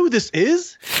 Don't you know who this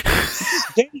is? This is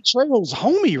Danny Trejo's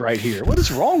homie right here. What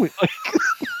is wrong with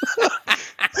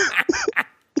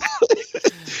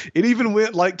It even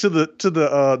went like to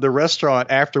the restaurant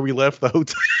after we left the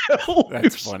hotel.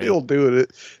 That's funny. Still doing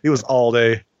it. It was all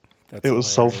day. That's it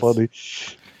was so funny.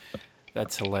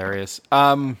 That's hilarious.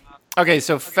 Okay,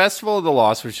 so Festival of the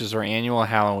Lost, which is our annual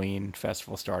Halloween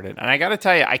festival, started, and I got to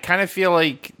tell you, I kind of feel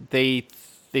like they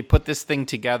put this thing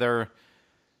together.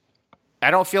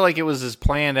 I don't feel like it was as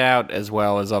planned out as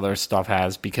well as other stuff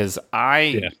has, because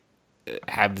I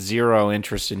have zero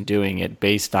interest in doing it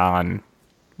based on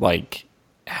like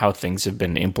how things have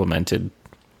been implemented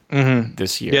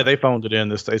this year. Yeah, they phoned it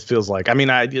in. It feels like. I mean,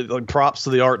 like, props to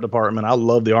the art department. I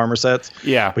love the armor sets.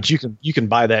 Yeah, but you can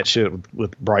buy that shit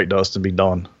with Bright Dust and be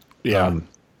done. Yeah,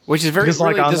 which is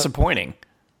really disappointing.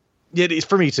 It is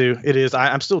for me too. It is.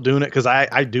 I'm still doing it because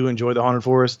I do enjoy the Haunted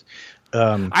Forest.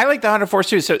 I like the Haunted Forest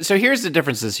too. So here's the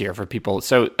difference this year for people.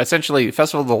 So essentially,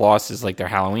 Festival of the Lost is like their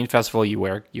Halloween festival. You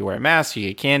wear a mask, you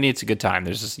get candy. It's a good time.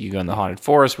 You go in the Haunted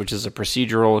Forest, which is a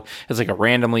procedural. It's like a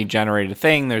randomly generated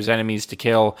thing. There's enemies to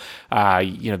kill.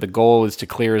 The goal is to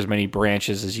clear as many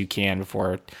branches as you can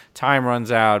before time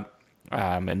runs out.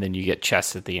 And then you get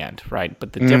chests at the end, right?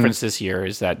 But the difference this year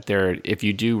is that if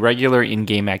you do regular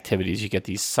in-game activities, you get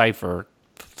these cipher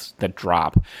that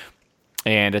drop.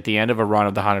 And at the end of a run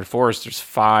of the Haunted Forest,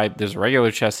 there's a regular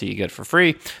chest that you get for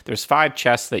free. There's 5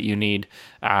 chests that you need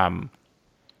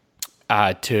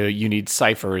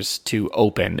ciphers to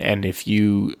open. And if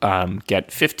you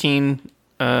get 15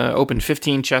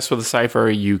 chests with a cipher,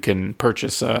 you can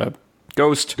purchase a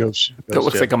ghost that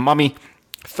looks like a mummy.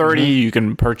 30, you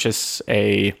can purchase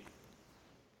a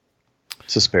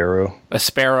sparrow.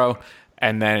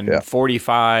 And then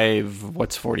 45,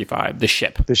 what's 45? The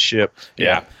ship.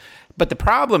 Yeah. But the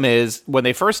problem is, when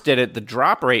they first did it, the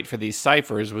drop rate for these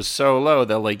ciphers was so low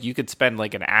that like you could spend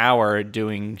like an hour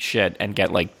doing shit and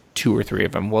get like 2 or 3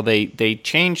 of them. Well, they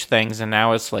changed things, and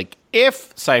now it's like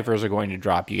if ciphers are going to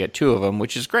drop, you get 2 of them,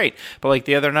 which is great. But like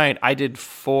the other night, I did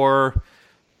 4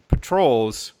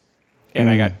 patrols, and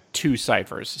I got 2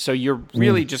 ciphers. So you're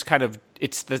really just kind of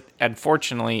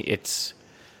unfortunately, it's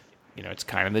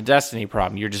kind of the Destiny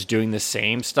problem. You're just doing the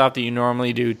same stuff that you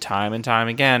normally do time and time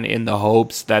again in the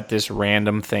hopes that this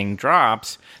random thing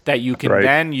drops that you can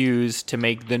then use to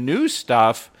make the new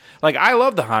stuff. Like, I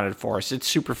love the Haunted Forest. It's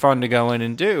super fun to go in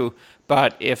and do.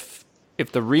 But if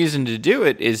the reason to do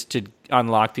it is to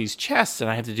unlock these chests, and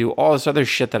I have to do all this other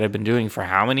shit that I've been doing for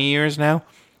how many years now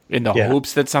in the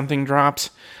hopes that something drops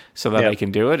so that I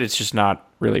can do it, it's just not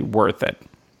really worth it.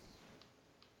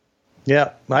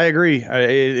 Yeah, I agree.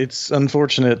 It's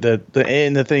unfortunate that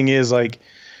the thing is, like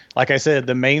I said,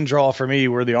 the main draw for me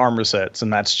were the armor sets,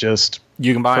 and that's just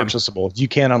you can buy purchasable. Them. You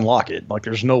can't unlock it. Like,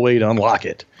 there's no way to unlock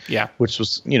it. Yeah, which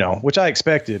was which I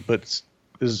expected, but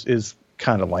is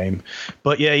kind of lame.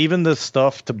 But yeah, even the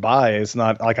stuff to buy is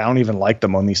not like, I don't even like the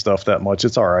mummy stuff that much.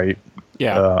 It's all right.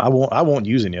 Yeah, I won't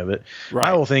use any of it. Right. My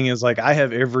whole thing is like, I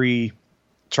have every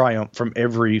triumph from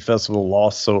every Festival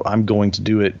Lost, so I'm going to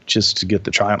do it just to get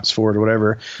the triumphs for it or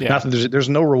whatever. Not that there's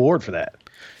no reward for that,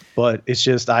 but it's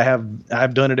just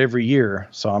I've done it every year,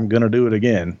 so I'm gonna do it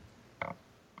again.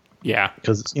 Yeah,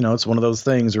 because it's one of those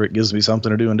things where it gives me something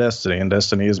to do in Destiny, and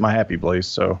Destiny is my happy place.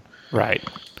 So right.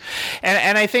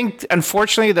 And I think,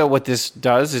 unfortunately, though, what this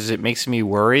does is it makes me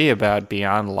worry about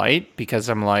Beyond Light, because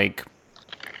I'm like,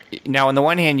 now, on the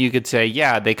one hand, you could say,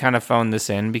 yeah, they kind of phoned this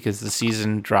in because the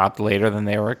season dropped later than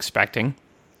they were expecting.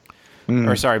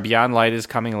 Or, sorry, Beyond Light is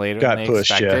coming later than they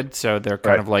expected. So they're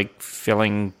kind of like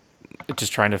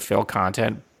just trying to fill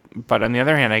content. But on the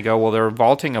other hand, I go, well, they're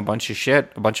vaulting a bunch of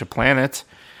shit, a bunch of planets.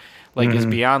 Like, is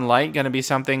Beyond Light going to be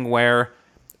something where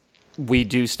we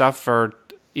do stuff for,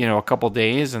 a couple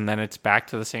days and then it's back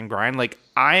to the same grind? Like,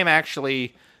 I am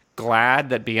actually glad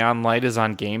that Beyond Light is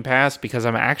on Game Pass, because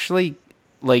I'm actually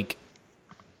like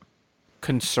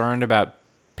concerned about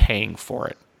paying for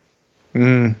it,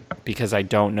 because I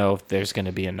don't know if there's going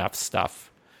to be enough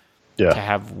stuff to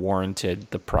have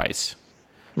warranted the price.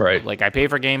 Right. Like, I pay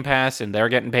for Game Pass and they're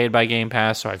getting paid by Game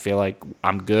Pass, so I feel like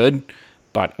I'm good.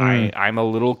 But I'm a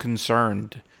little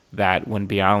concerned that when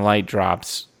Beyond Light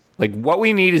drops, like, what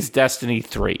we need is Destiny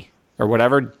 3 or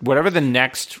whatever the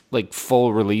next like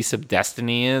full release of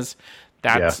Destiny is.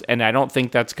 And I don't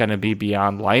think that's going to be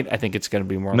Beyond Light. I think it's going to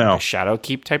be more like a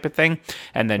Shadowkeep type of thing.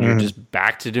 And then you're just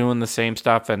back to doing the same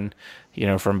stuff and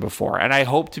from before. And I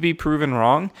hope to be proven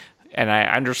wrong. And I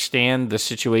understand the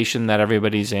situation that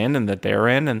everybody's in and that they're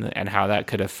in, and how that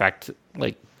could affect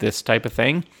like this type of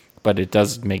thing. But it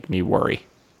does make me worry.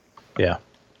 Yeah.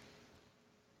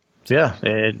 Yeah.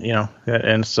 And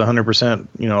it's 100%,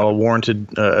 a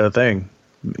warranted thing.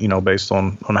 based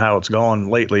on how it's gone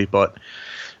lately. But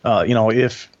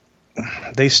if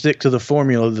they stick to the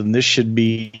formula, then this should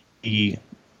be a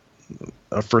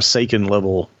Forsaken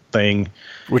level thing,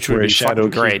 which would be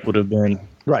Shadowkeep would have been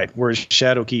right. Whereas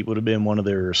Shadowkeep would have been one of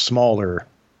their smaller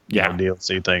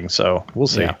DLC things. So we'll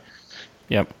see. Yeah.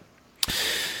 Yep.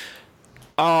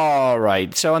 All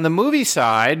right. So on the movie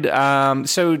side,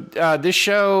 this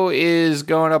show is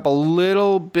going up a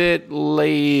little bit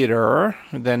later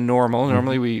than normal.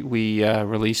 Normally we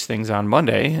release things on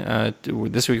Monday.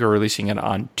 This week we're releasing it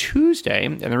on Tuesday.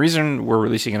 And the reason we're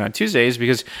releasing it on Tuesday is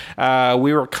because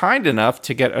we were kind enough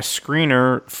to get a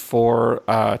screener for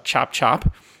Chop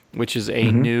Chop, which is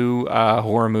a new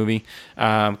horror movie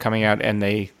coming out. And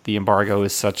the embargo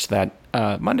is such that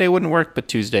Monday wouldn't work, but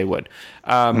Tuesday would.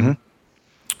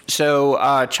 So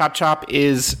Chop Chop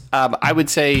is, I would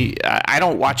say, I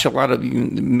don't watch a lot of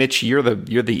Mitch. You're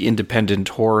the independent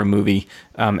horror movie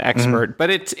expert, but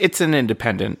it's an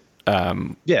independent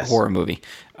horror movie,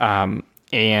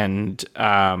 and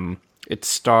it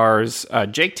stars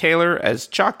Jake Taylor as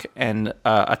Chuck and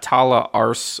Atala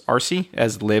Arce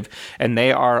as Liv, and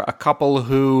they are a couple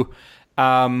who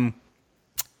bad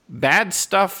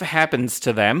stuff happens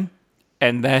to them,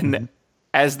 and then.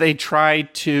 As they try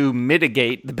to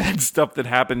mitigate the bad stuff that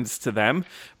happens to them,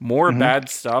 more bad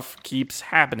stuff keeps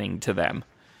happening to them.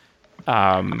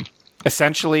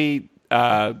 Essentially,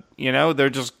 they're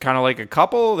just kind of like a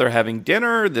couple. They're having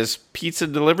dinner. This pizza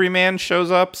delivery man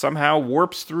shows up, somehow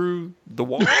warps through the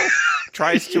wall,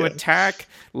 tries to attack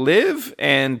Liv,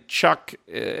 and Chuck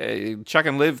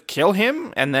and Liv kill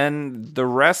him. And then the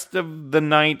rest of the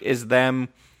night is them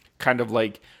kind of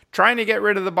like trying to get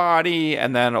rid of the body,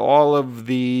 and then all of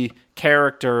the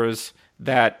characters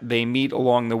that they meet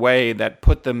along the way that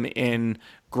put them in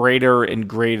greater and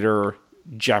greater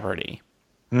jeopardy.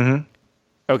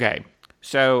 Okay,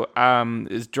 so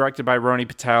it's directed by Roni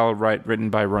Patel, written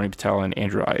by Roni Patel and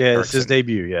Andrew Erickson. Yeah, it's his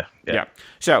debut, yeah.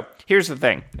 So here's the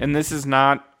thing, and this is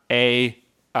not a,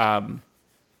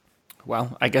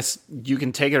 well, I guess you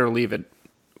can take it or leave it.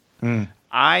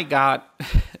 I got...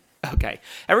 Okay.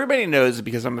 Everybody knows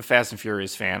because I'm a Fast and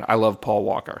Furious fan. I love Paul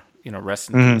Walker. Rest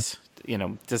in peace.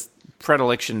 Just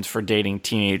predilections for dating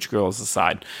teenage girls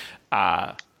aside.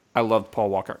 I love Paul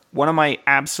Walker. One of my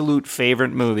absolute favorite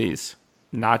movies,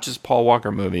 not just Paul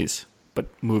Walker movies, but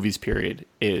movies period,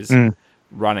 is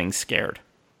Running Scared.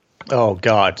 Oh,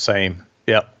 God, same.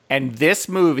 Yep. And this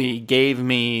movie gave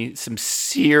me some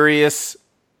serious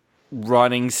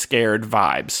Running Scared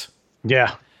vibes.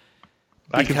 Yeah.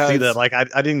 I can see that. Like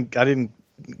I didn't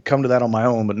come to that on my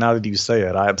own, but now that you say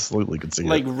it, I absolutely can see it.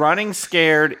 Like Running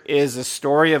Scared is a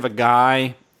story of a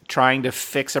guy trying to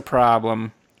fix a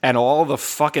problem, and all the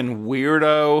fucking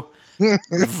weirdo,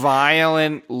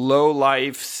 violent,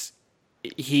 lowlifes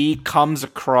he comes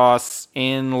across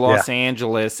in Los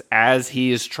Angeles as he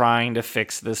is trying to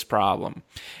fix this problem.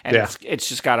 And it's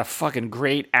just got a fucking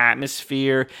great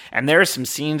atmosphere. And there are some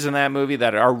scenes in that movie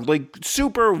that are like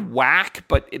super whack,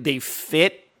 but they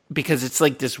fit because it's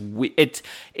like this.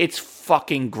 It's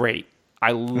fucking great.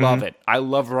 I love it. I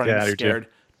love Running Scared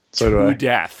to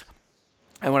death.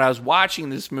 And when I was watching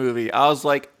this movie, I was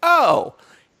like, oh,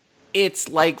 it's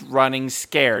like Running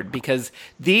Scared, because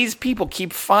these people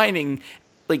keep finding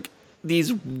like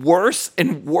these worse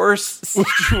and worse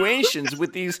situations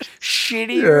with these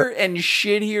shittier and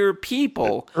shittier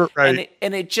people. Right.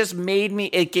 And it just made me,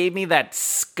 it gave me that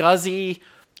scuzzy,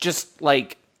 just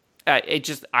like,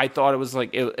 I thought it was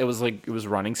like, it was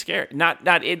Running Scared. Not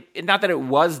that it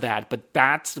was that, but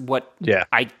that's what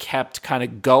I kept kind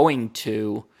of going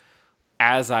to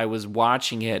as I was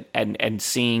watching it and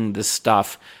seeing the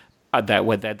stuff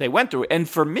that they went through. And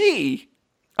for me,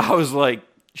 I was like,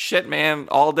 shit, man,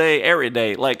 all day, every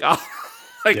day. Like,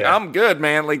 I'm good,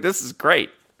 man. Like, this is great.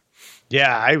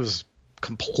 Yeah, I was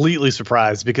completely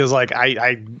surprised because like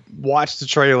I watched the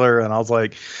trailer and I was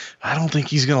like, I don't think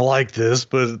he's gonna like this,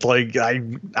 but like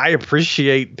I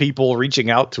appreciate people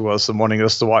reaching out to us and wanting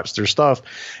us to watch their stuff.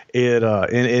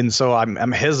 And so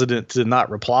I'm hesitant to not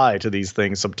reply to these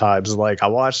things sometimes. Like I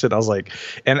watched it, I was like,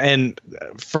 and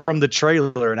from the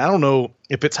trailer, and I don't know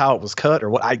if it's how it was cut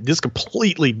or what, this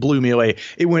completely blew me away.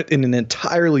 It went in an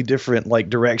entirely different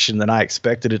like direction than I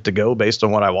expected it to go based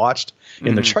on what I watched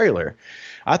in the trailer.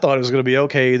 I thought it was going to be,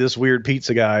 okay, this weird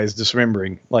pizza guy is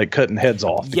dismembering, like cutting heads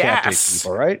off, decapitate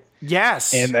people, right?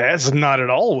 Yes. And that's not at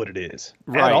all what it is.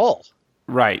 Right. At all.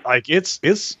 Right. Like it's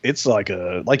like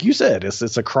like you said,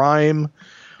 it's a crime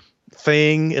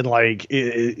thing, and like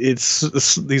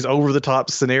it's these over the top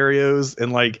scenarios,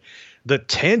 and like the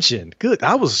tension. Good.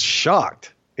 I was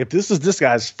shocked. If this is this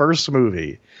guy's first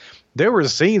movie there were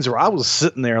scenes where I was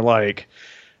sitting there like,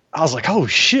 I was like, oh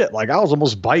shit. Like I was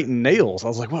almost biting nails. I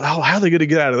was like, well, how are they going to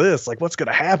get out of this? Like, what's going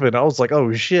to happen? I was like,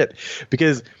 oh shit.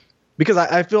 Because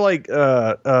I feel like,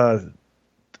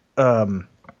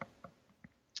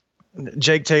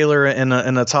 Jake Taylor and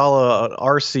Atala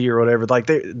RC or whatever, like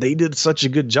they did such a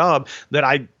good job that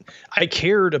I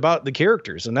cared about the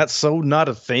characters, and that's so not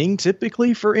a thing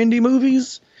typically for indie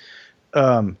movies.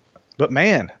 But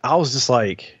man, I was just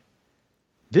like,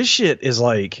 this shit is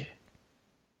like,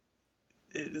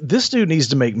 this dude needs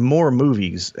to make more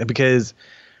movies, because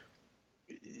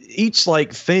each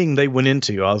like thing they went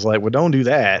into, I was like, well, don't do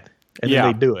that, and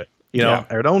then they do it, you know,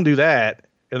 or don't do that,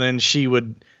 and then she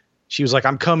was like,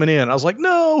 I'm coming in. I was like,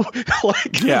 no,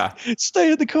 like,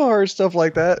 stay in the car, stuff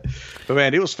like that. But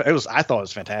man, it was, I thought it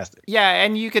was fantastic. Yeah.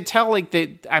 And you could tell like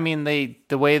the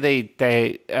way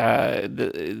the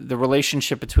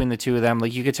relationship between the two of them,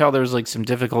 like you could tell there was like some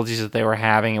difficulties that they were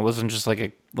having. It wasn't just like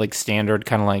a standard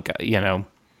kind of like, you know,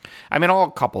 I mean, all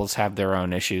couples have their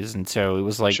own issues. And so it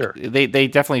was like, they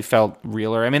definitely felt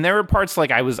realer. I mean, there were parts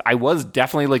like I was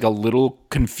definitely like a little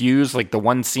confused. Like the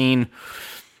one scene,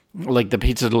 like the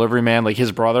pizza delivery man, like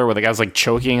his brother, where the guy's like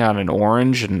choking on an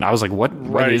orange, and I was like, "What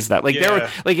is that?" Like there were,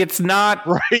 like it's not.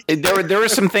 Right. There were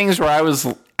some things where I was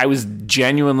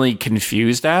genuinely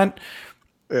confused at.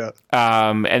 Yeah.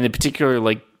 And in particular,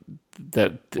 like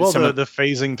the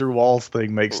phasing through walls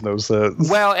thing makes no sense.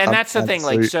 Well, and that's the thing.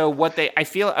 Like, so what I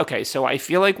feel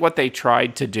like what they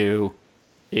tried to do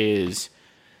is,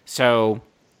 so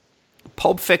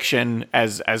Pulp Fiction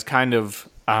as kind of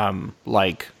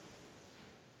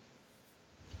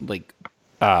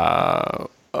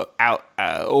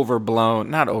overblown,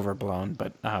 not overblown,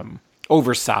 but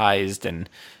oversized and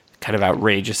kind of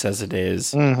outrageous as it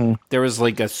is. Mm-hmm. There was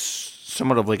like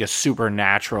somewhat of like a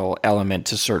supernatural element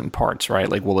to certain parts, right?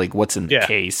 Like, well, like what's in the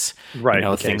case, right? You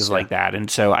know, things like that.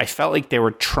 And so I felt like they were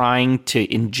trying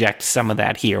to inject some of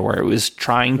that here, where it was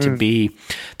trying to be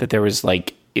that there was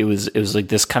like it was like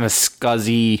this kind of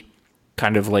scuzzy,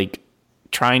 kind of like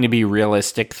trying to be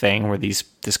realistic thing where this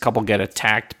couple get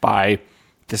attacked by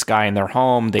this guy in their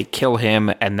home, they kill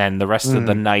him, and then the rest of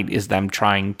the night is them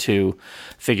trying to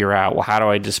figure out, well, how do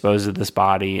I dispose of this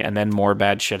body? And then more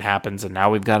bad shit happens, and now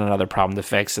we've got another problem to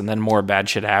fix, and then more bad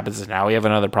shit happens, and now we have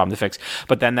another problem to fix.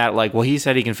 But then that, like, well, he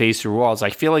said he can phase through walls.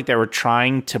 I feel like they were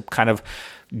trying to kind of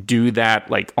do that,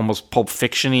 like, almost Pulp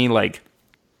Fiction-y, like,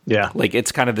 like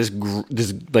it's kind of this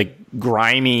like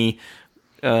grimy,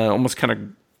 almost kind of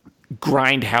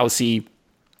grindhousey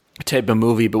type of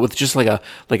movie, but with just like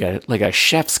a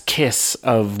chef's kiss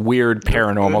of weird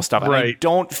paranormal stuff. And I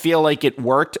don't feel like it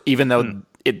worked, even though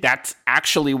that's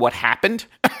actually what happened.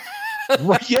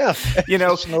 Right? Yeah, you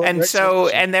know. And so,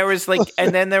 and there was like,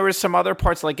 and then there was some other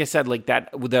parts, like I said, like that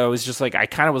I was just like, I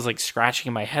kind of was like scratching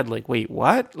in my head, like, wait,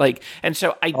 what? Like, and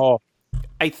so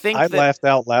I think I laughed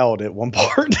out loud at one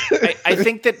part. I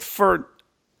think that for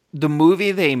the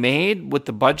movie they made with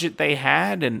the budget they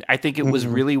had, and I think it was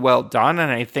really well done, and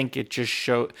I think it just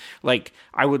showed, like,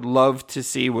 I would love to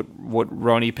see what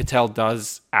Roni Patel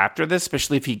does after this,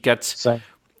 especially if he gets,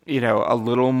 you know, a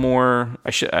little more,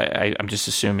 I'm just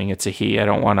assuming it's a he, I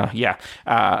don't want to,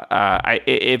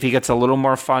 if he gets a little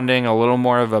more funding, a little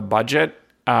more of a budget,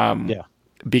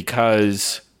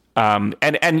 because,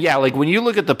 and yeah, like, when you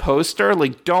look at the poster,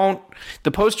 like,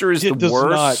 the poster is the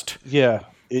worst.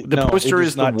 The poster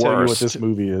is the worst. Tell you what this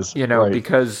movie is, you know,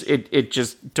 because it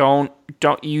just don't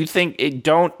you think it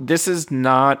don't. This is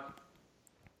not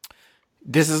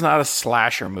a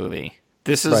slasher movie.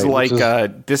 This is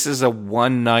this is a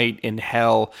one night in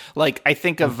hell. Like, I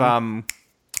think of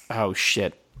okay.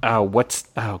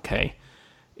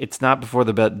 It's not Before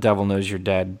the Devil Knows You're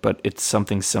Dead, but it's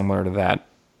something similar to that.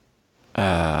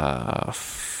 I'll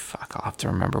have to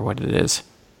remember what it is.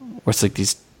 Where it's like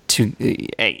these two,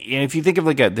 if you think of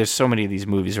like there's so many of these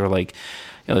movies where, like,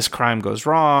 you know, this crime goes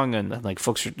wrong, and like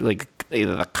folks are like,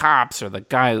 either the cops or the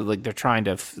guy, like, they're trying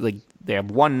to, like, they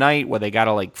have one night where they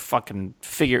gotta like fucking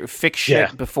fix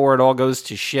shit before it all goes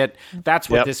to shit. That's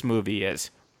what this movie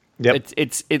is.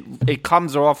 It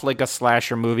comes off like a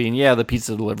slasher movie, and the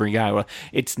pizza delivery guy, well,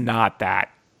 it's not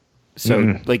that.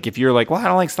 So, like, if you're like, well, I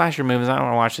don't like slasher movies, I don't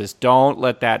want to watch this, don't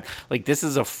let that, like, this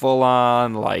is a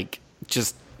full-on, like,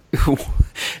 just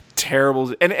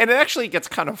terrible, and it actually gets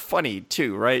kind of funny,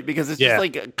 too, right? Because it's just,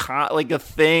 like a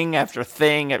thing after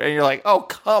thing, and you're like, oh,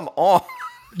 come on.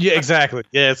 Yeah, exactly.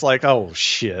 Yeah, it's like, oh,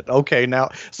 shit. Okay, now,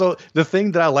 so the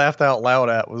thing that I laughed out loud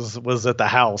at was at the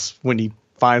house when he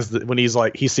when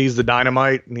he sees the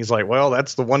dynamite and he's like, well,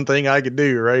 that's the one thing I could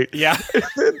do, right? Yeah.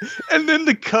 And then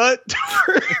the cut,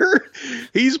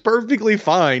 he's perfectly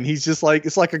fine. He's just like,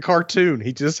 it's like a cartoon.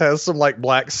 He just has some like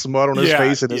black smut on his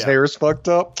face and his hair is fucked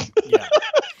up. Yeah.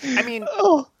 I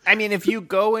mean, if you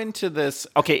go into this,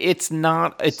 okay, it's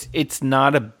not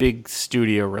a big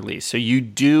studio release, so you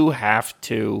do have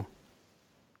to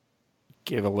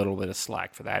give a little bit of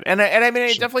slack for that. And I mean,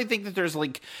 I definitely think that there's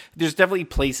definitely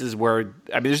places where,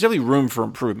 I mean, there's definitely room for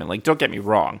improvement. Like, don't get me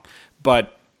wrong,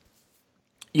 but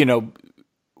you know,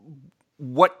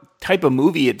 what type of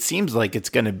movie it seems like it's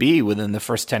going to be within the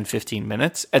first 10, 15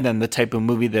 minutes, and then the type of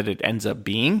movie that it ends up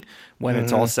being when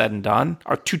it's all said and done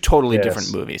are two totally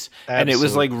different movies. Absolutely. And it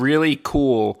was like really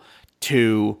cool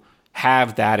to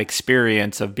have that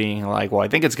experience of being like, well, I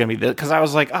think it's going to be because I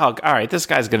was like, oh, all right, this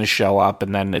guy's going to show up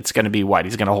and then it's going to be what?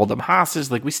 He's going to hold them hostage.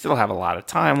 Like, we still have a lot of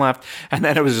time left. And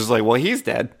then it was just like, well, he's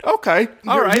dead. Okay.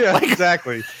 All right. Yeah, like,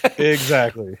 exactly.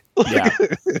 Exactly. Yeah.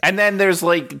 And then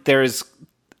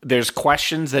there's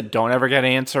questions that don't ever get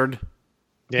answered.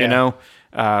 Yeah. You know,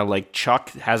 like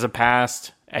Chuck has a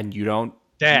past and you don't,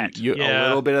 a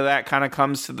little bit of that kind of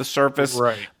comes to the surface,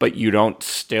 right? But you don't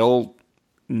still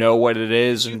know what it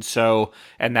is, and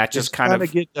that just kind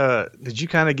of get. Did you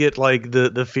kind of get like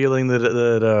the feeling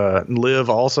that Liv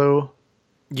also,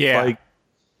 like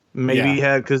maybe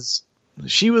had, because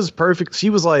she was perfect. She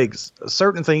was like,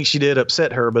 certain things she did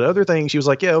upset her, but other things she was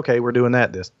like, yeah, okay, we're doing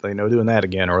that. Doing that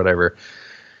again or whatever.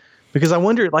 Because I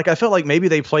wondered, like, I felt like maybe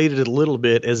they played it a little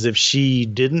bit as if she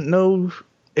didn't know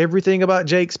everything about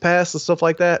Jake's past and stuff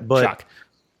like that, but Chuck.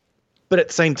 But at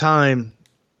the same time,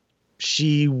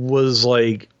 she was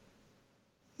like,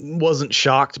 wasn't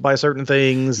shocked by certain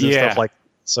things and stuff like that.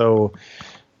 So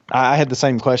I had the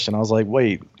same question. I was like,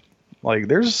 wait, like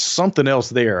there's something else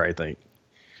there, I think.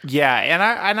 Yeah,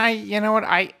 and I you know what,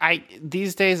 I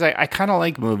these days I kind of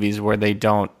like movies where they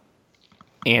don't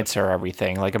answer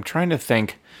everything. Like, I'm trying to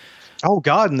think. Oh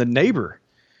God, and The Neighbor.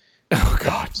 Oh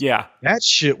God, yeah, that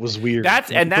shit was weird. That's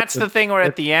the thing where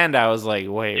at the end I was like,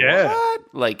 wait, what?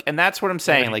 Like, and that's what I'm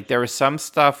saying. Like, there was some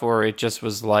stuff where it just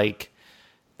was like,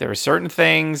 there were certain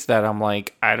things that I'm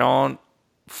like, I don't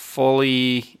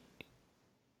fully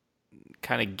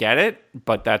kind of get it,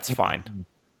 but that's fine.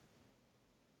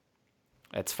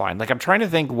 That's fine. Like, I'm trying to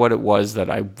think what it was that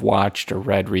I watched or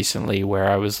read recently where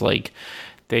I was like,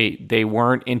 They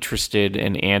weren't interested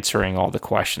in answering all the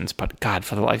questions, but God,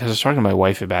 I was talking to my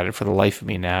wife about it. For the life of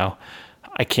me now,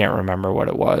 I can't remember what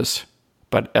it was,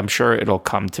 but I'm sure it'll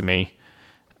come to me.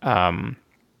 Damn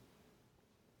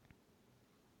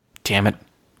it!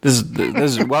 This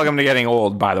is welcome to getting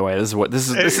old. By the way, this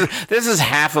is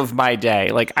half of my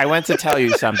day. Like, I went to tell you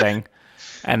something,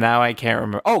 and now I can't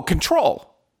remember. Oh, Control.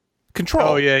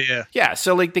 Oh, yeah.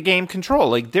 So, like, the game Control,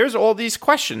 like, there's all these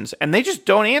questions and they just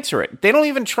don't answer it. They don't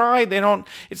even try.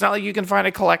 It's not like you can find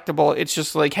a collectible. It's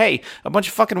just like, hey, a bunch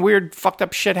of fucking weird fucked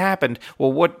up shit happened.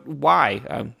 Well,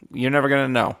 why? You're never going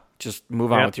to know. Just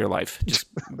move on with your life. Just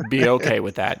be okay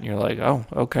with that. And you're like, oh,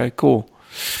 okay, cool.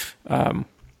 Yeah.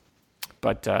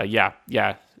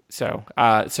 So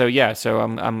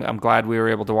I'm glad we were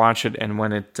able to watch it, and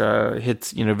when it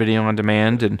hits, video on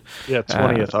demand, and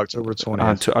October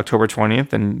 20th, October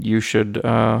 20th, and you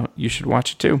should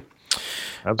watch it too.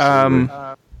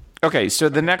 Absolutely. Okay, so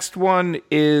the next one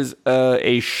is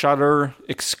a Shudder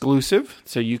exclusive,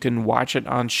 so you can watch it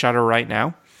on Shudder right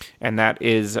now, and that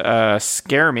is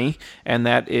Scare Me, and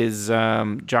that is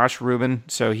Josh Rubin.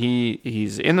 So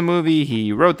he's in the movie,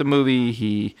 he wrote the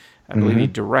movie, I believe he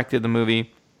directed the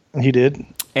movie. He did.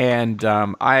 And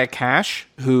Aya Cash,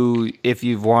 who, if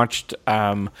you've watched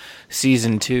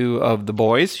season 2 of The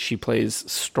Boys, she plays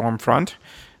Stormfront.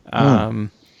 And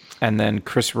then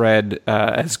Chris Redd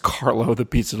as Carlo, the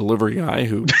pizza delivery guy,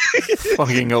 who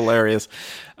fucking hilarious.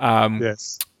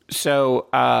 Yes. So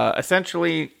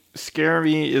essentially, Scare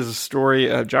Me is a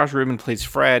story. Josh Rubin plays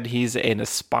Fred. He's an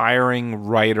aspiring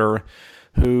writer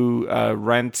who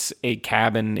rents a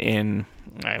cabin in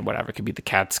whatever, it could be the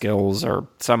Catskills or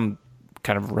some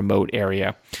kind of remote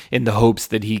area, in the hopes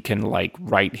that he can like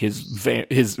write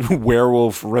his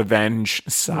werewolf revenge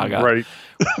saga. Right.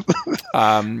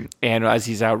 And as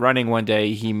he's out running one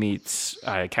day, he meets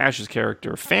Cash's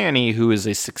character Fanny, who is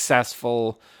a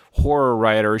successful horror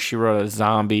writer. She wrote a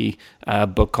zombie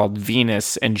book called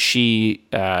Venus, and she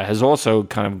has also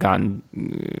kind of gone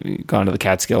to the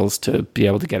Catskills to be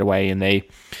able to get away. And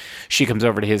she comes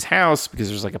over to his house because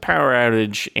there's like a power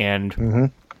outage,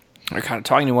 and they're kind of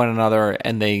talking to one another,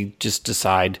 and they just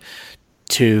decide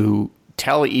to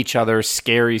tell each other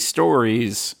scary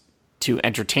stories to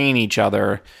entertain each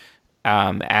other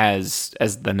as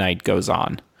the night goes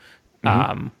on.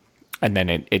 And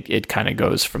then it kind of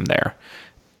goes from there.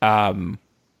 I'm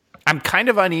kind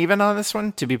of uneven on this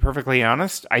one, to be perfectly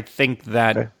honest. I think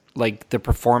that like the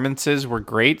performances were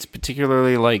great,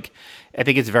 particularly like I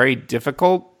think it's very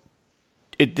difficult.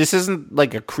 This isn't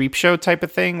like a creep show type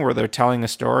of thing where they're telling a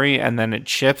story and then it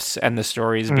shifts and the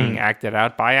story is being acted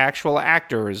out by actual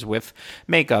actors with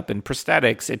makeup and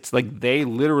prosthetics. It's like they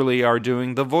literally are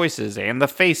doing the voices and the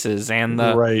faces and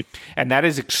the and that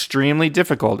is extremely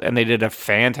difficult. And they did a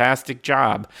fantastic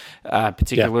job,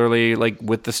 particularly like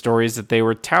with the stories that they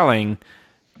were telling.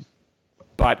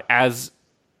 But as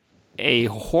a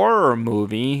horror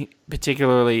movie,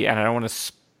 particularly, and I don't want to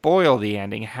spoil the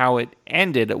ending, how it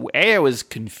ended. A, I was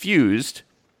confused,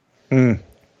 and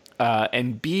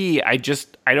B, I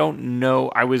don't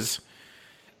know.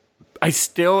 I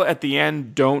still at the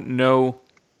end don't know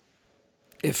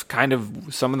if kind of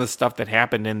some of the stuff that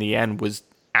happened in the end was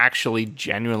actually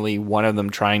genuinely one of them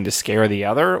trying to scare the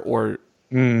other or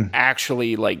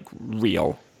actually like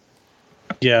real.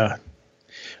 Yeah.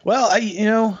 Well,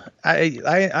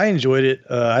 I enjoyed it.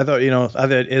 I thought, I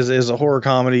thought as a horror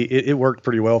comedy, it worked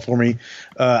pretty well for me.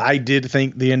 I did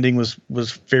think the ending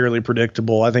was fairly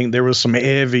predictable. I think there was some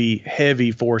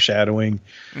heavy foreshadowing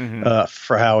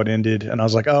for how it ended, and I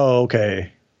was like, oh,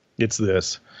 okay, it's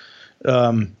this.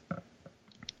 But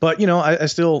I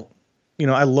still,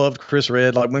 I loved Chris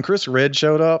Redd. Like when Chris Redd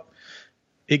showed up,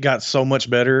 it got so much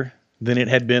better than it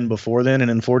had been before then,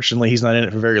 and unfortunately, he's not in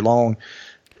it for very long.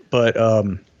 But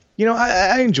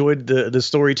I enjoyed the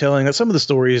storytelling. Some of the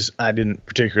stories I didn't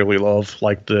particularly love,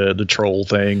 like the troll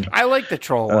thing. I like the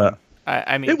troll one.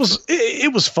 I mean, it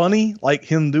was funny, like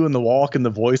him doing the walk and the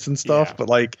voice and stuff. Yeah. But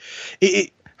like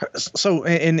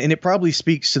it probably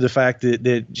speaks to the fact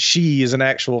that she is an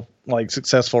actual like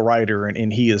successful writer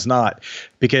and he is not,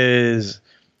 because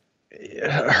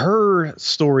her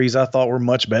stories I thought were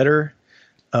much better.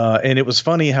 And it was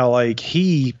funny how like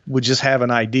he would just have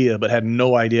an idea, but had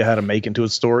no idea how to make into a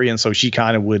story. And so she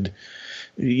kind of would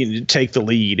take the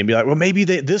lead and be like, well, maybe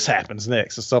this happens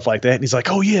next and stuff like that. And he's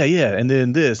like, oh yeah. Yeah. And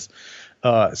then this,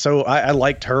 so I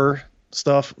liked her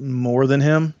stuff more than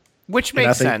him. Which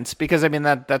makes sense because I mean,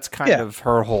 that's kind of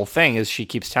her whole thing is she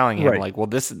keeps telling him like, well,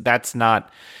 that's not,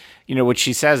 what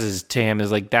she says is to him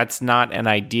is like, that's not an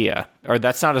idea or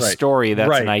that's not a story.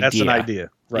 That's an idea. That's an idea.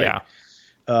 Right. Yeah.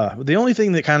 The only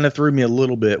thing that kind of threw me a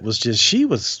little bit was just she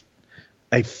was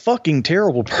a fucking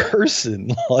terrible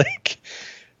person, like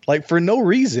for no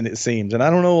reason it seems, and I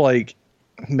don't know, like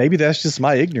maybe that's just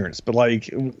my ignorance, but like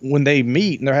when they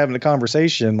meet and they're having a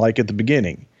conversation, like at the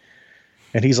beginning,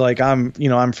 and he's like, I'm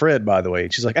Fred, by the way.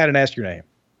 And she's like, I didn't ask your name,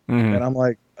 and I'm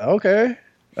like, okay,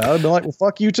 I'd have been like, well,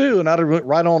 fuck you too, and I'd have went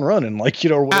right on running, like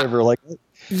or whatever, like.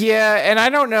 Yeah, and I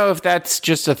don't know if that's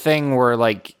just a thing where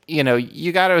like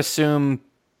you got to assume.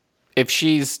 If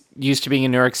she's used to being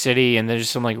in New York City and there's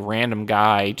some like random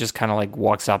guy just kind of like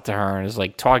walks up to her and is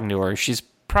like talking to her, she's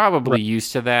probably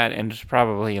used to that and it's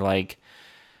probably like,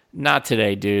 not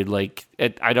today, dude. Like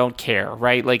I don't care,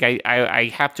 right? Like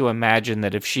I have to imagine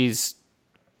that if she's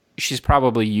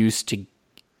probably used to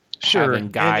having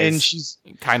guys and she's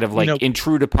kind of like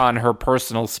intrude upon her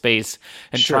personal space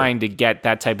and trying to get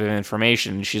that type of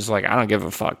information. She's like, I don't give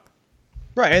a fuck.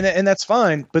 Right, and that's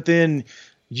fine, but then.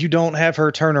 You don't have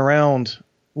her turn around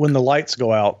when the lights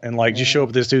go out and like just show up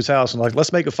at this dude's house and like,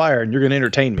 let's make a fire and you're going to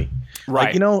entertain me.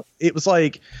 Right. Like, it was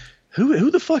like,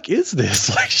 who the fuck is this?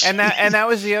 Like, and that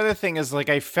was the other thing is like,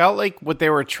 I felt like what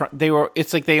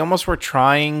it's like they almost were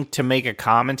trying to make a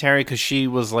commentary because she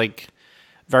was like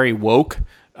very woke.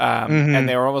 And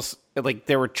they were almost like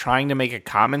they were trying to make a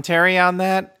commentary on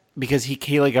that because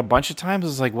he like a bunch of times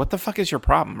was like, what the fuck is your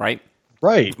problem? Right.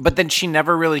 Right. But then she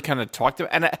never really kind of talked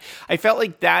to, and I felt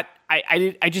like that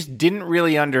I just didn't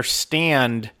really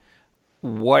understand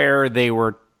where they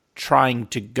were trying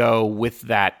to go with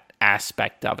that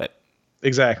aspect of it.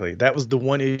 Exactly. That was the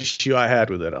one issue I had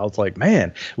with it. I was like,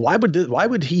 man, why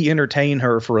would he entertain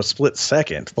her for a split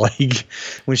second? Like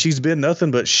when she's been nothing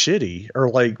but shitty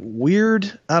or like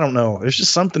weird. I don't know. There's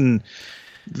just something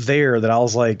there that I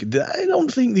was like, I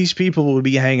don't think these people would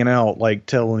be hanging out like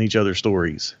telling each other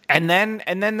stories. And then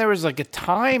there was like a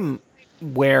time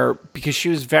where because she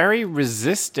was very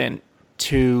resistant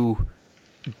to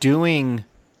doing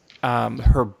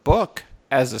her book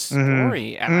as a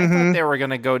story, and I thought they were going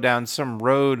to go down some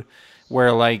road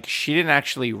where like she didn't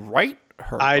actually write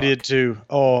her book. I did too.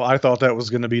 Oh, I thought that was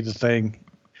going to be the thing.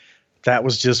 That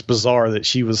was just bizarre that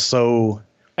she was so.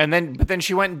 But then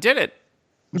she went and did it.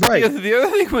 Right. The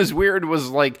other thing was weird was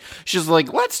like she's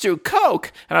like, let's do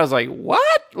Coke, and I was like,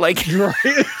 what? Like,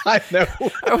 Right. I know.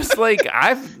 I was like,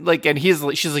 I've like, and she's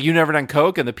like, you never done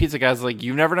Coke, and the pizza guy's like,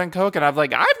 you've never done Coke, and I'm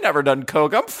like, I've never done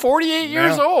Coke. I'm 48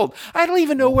 years old. I don't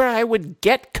even know where I would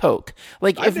get Coke.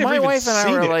 Like, if my wife and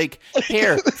I were like,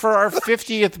 here for our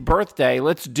 50th birthday,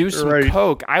 let's do some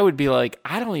Coke, I would be like,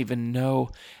 I don't even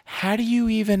know. How do you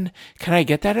even? Can I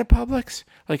get that at Publix?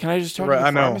 Like, can I just talk to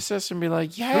the pharmacist and be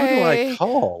like, "Yay, who do I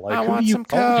call? Like, I want some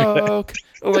Coke."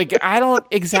 Like, I don't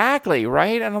exactly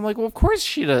right, and I'm like, well, of course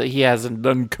he hasn't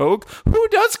done Coke. Who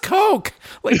does Coke?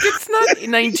 Like, it's not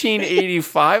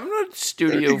 1985. I'm not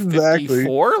Studio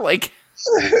 54. Like,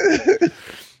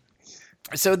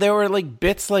 so there were like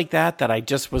bits like that I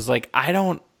just was like, I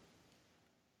don't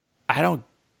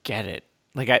get it.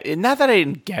 Like, not that I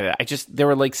didn't get it. There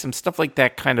were like some stuff like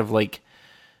that kind of like,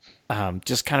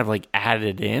 just kind of like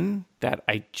added in that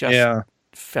I just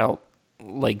felt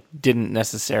like they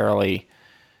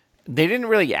didn't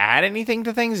really add anything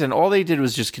to things, and all they did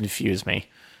was just confuse me.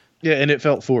 Yeah, and it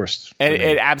felt forced.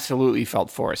 It absolutely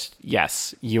felt forced.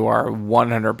 Yes, you are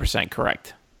 100%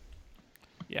 correct.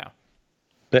 Yeah.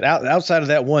 But outside of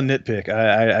that one nitpick,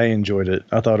 I enjoyed it.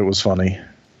 I thought it was funny.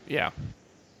 Yeah.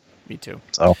 Me too.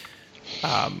 So.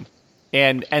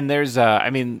 And there's I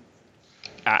mean,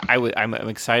 I'm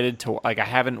excited to, like, I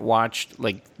haven't watched,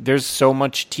 like, there's so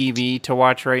much TV to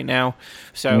watch right now.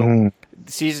 So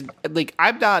season, like,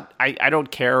 I don't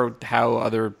care how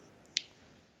other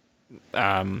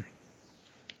I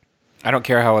don't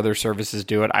care how other services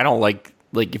do it. I don't like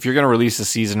if you're going to release a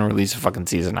season, release a fucking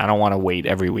season. I don't want to wait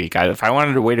every week. If I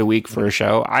wanted to wait a week for a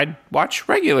show, I'd watch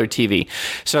regular TV.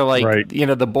 So, like,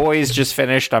 The Boys just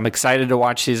finished. I'm excited to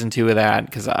watch season 2 of that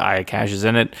because Aya Cash is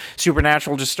in it.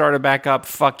 Supernatural just started back up.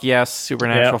 Fuck yes,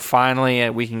 Supernatural. Yep. Finally,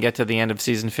 we can get to the end of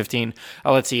season 15.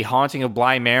 Oh, let's see. Haunting of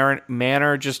Bly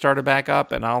Manor just started back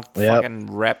up, and I'll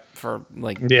fucking rep for,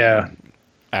 like... Yeah.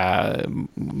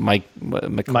 Mike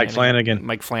Flanagan.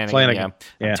 Yeah.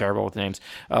 I'm terrible with names.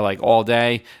 Like all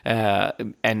day.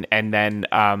 And then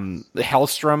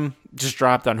Hellstrom just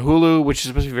dropped on Hulu, which is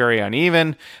supposed to be very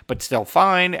uneven, but still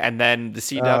fine. And then the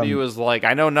CW is like,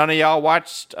 I know none of y'all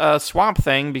watched Swamp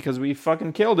Thing because we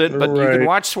fucking killed it, but you can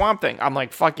watch Swamp Thing. I'm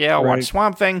like, fuck yeah, I'll watch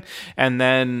Swamp Thing. And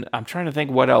then I'm trying to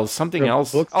think what else. Something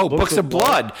else. Books of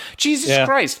Blood. Jesus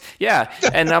Christ. Yeah.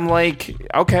 And I'm like,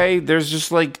 okay, there's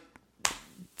just like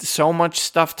so much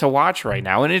stuff to watch right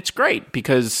now, and it's great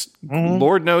because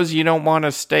Lord knows you don't want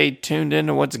to stay tuned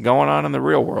into what's going on in the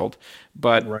real world.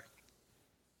 But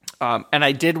and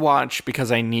I did watch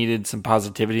because I needed some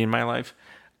positivity in my life.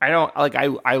 I don't like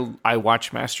I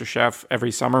watch MasterChef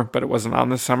every summer, but it wasn't on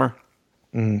this summer.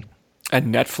 And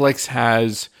Netflix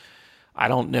has, I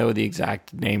don't know the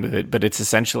exact name of it, but it's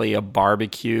essentially a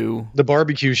barbecue. The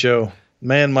barbecue show.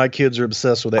 Man, my kids are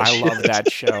obsessed with that shit. I love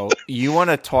that show. You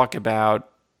want to talk about,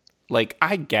 like,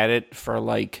 I get it for,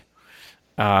 like,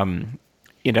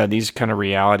 these kind of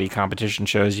reality competition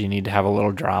shows, you need to have a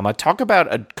little drama. Talk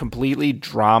about a completely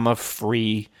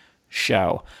drama-free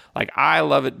show. Like, I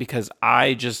love it because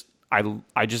I just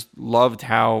loved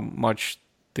how much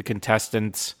the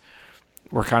contestants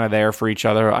were kind of there for each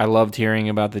other. I loved hearing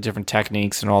about the different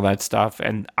techniques and all that stuff.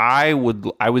 And I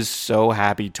was so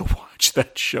happy to watch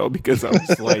that show because I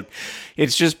was like,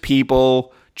 it's just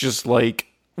people just like,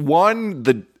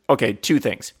 two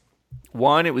things.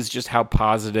 One, it was just how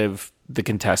positive the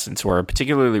contestants were,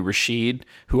 particularly Rashid,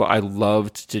 who I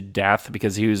loved to death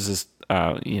because he was this,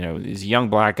 he's a young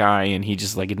black guy and he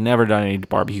just like had never done any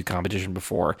barbecue competition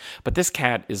before. But this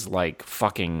cat is like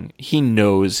fucking, he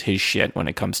knows his shit when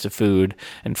it comes to food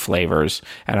and flavors.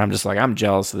 And I'm just like, I'm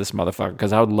jealous of this motherfucker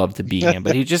because I would love to be him.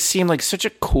 But he just seemed like such a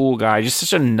cool guy, just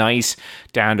such a nice,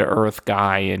 down to earth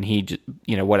guy. And he,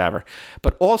 whatever.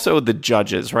 But also the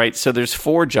judges, right? So there's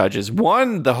 4 judges.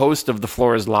 One, the host of The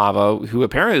Floor is Lava, who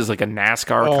apparently is like a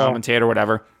NASCAR commentator or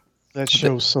whatever. That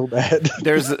show's so bad.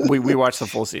 We watched the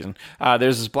full season.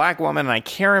 There's this black woman, and I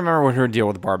can't remember what her deal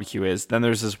with barbecue is. Then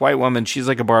there's this white woman. She's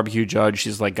like a barbecue judge.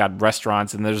 She's like got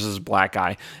restaurants, and there's this black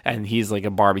guy, and he's like a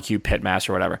barbecue pit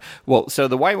master or whatever. Well, so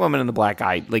the white woman and the black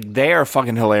guy, like, they are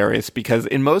fucking hilarious because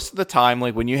in most of the time,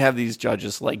 like, when you have these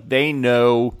judges, like, they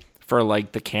know for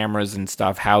like the cameras and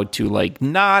stuff how to like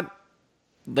not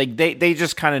Like, they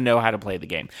just kind of know how to play the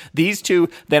game. These two,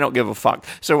 they don't give a fuck.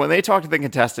 So when they talk to the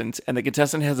contestants and the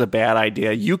contestant has a bad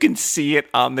idea, you can see it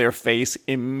on their face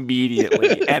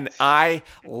immediately. And I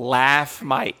laugh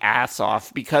my ass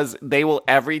off because they will,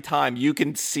 every time you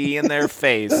can see in their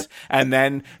face, and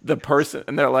then the person,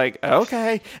 and they're like,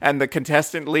 okay. And the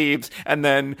contestant leaves, and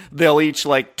then they'll each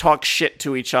like talk shit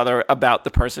to each other about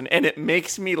the person. And it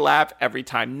makes me laugh every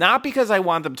time. Not because I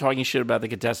want them talking shit about the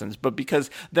contestants, but because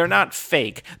they're not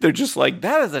fake. They're just like,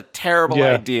 that is a terrible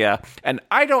idea, and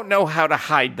I don't know how to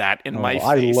hide that in my face.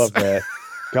 I love that.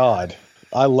 God,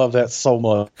 I love that so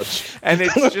much. And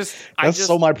it's just that's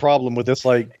so my problem with this.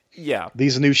 Like,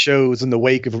 these new shows in the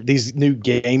wake of these new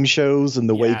game shows in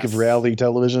the wake of reality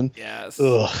television. Yes.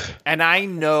 Ugh. And I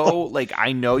know,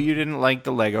 I know you didn't like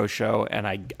the Lego show, and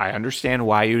I understand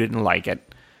why you didn't like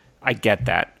it. I get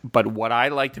that. But what I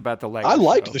liked about the Lego show, I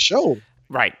liked the show.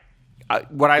 Right.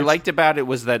 What I liked about it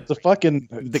was that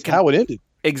how it ended.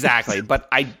 Exactly. But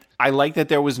I like that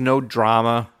there was no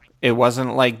drama. It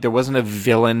wasn't like there wasn't a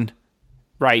villain,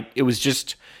 right? It was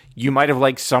just, you might have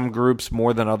liked some groups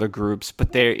more than other groups,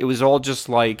 but it was all just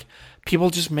like people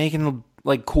just making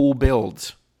like cool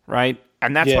builds, right?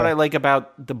 And that's what I like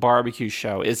about the barbecue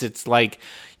show is it's like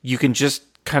you can just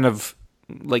kind of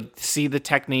like see the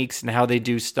techniques and how they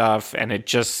do stuff, and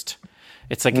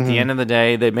it's like at the end of the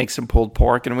day, they make some pulled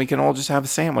pork, and we can all just have a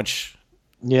sandwich.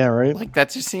 Yeah, right. Like, that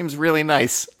just seems really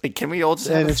nice. Like, can we all just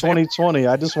have a sandwich? 2020,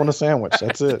 I just want a sandwich.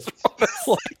 That's it.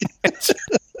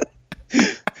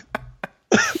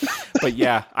 But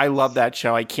yeah, I love that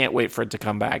show. I can't wait for it to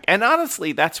come back. And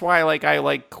honestly, that's why I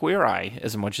like Queer Eye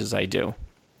as much as I do,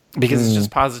 because it's just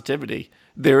positivity.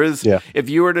 There is, if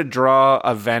you were to draw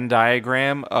a Venn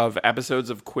diagram of episodes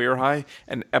of Queer Eye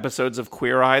and episodes of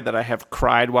Queer Eye that I have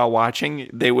cried while watching,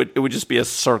 it would just be a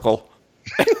circle.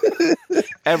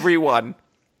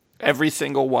 Every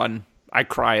single one, I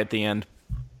cry at the end.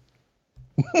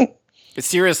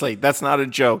 Seriously, that's not a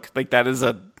joke. Like, that is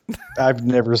I've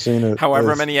never seen it.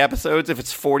 However many episodes, if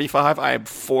it's 45, I am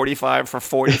 45 for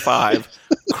 45,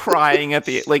 crying at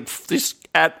the, like, just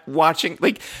at watching,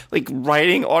 like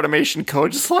writing automation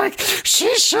code, just like,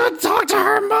 she should talk to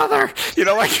her mother. You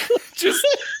know, like, just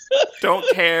don't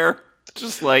care.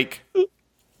 Just like,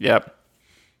 yep.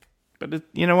 But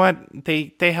you know what?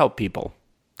 They help people.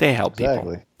 They help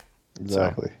people.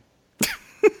 Exactly.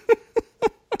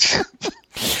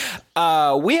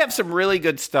 We have some really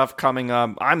good stuff coming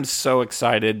up. I'm so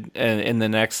excited in the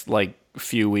next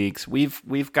few weeks.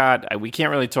 We've got, we can't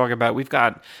really talk about,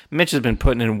 Mitch has been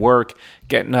putting in work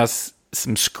getting us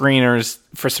some screeners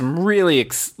for some really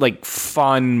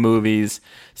fun movies.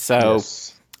 So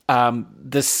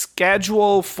the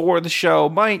schedule for the show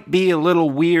might be a little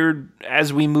weird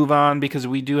as we move on because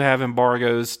we do have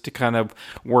embargoes to kind of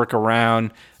work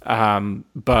around.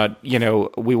 But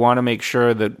we want to make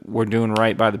sure that we're doing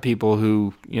right by the people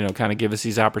who, kind of give us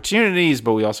these opportunities,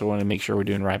 but we also want to make sure we're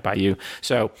doing right by you.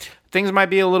 So things might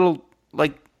be a little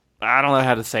I don't know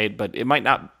how to say it, but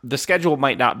the schedule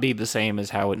might not be the same as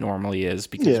how it normally is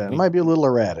because it might be a little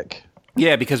erratic.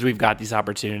 Yeah, because we've got these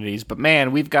opportunities, but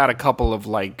man, we've got a couple of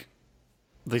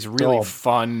these really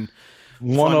fun.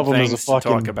 One of them is a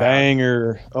fucking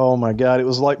banger. Oh my God. It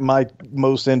was like my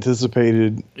most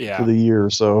anticipated for the year.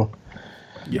 So,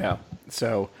 yeah.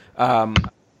 So,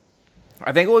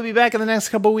 I think we'll be back in the next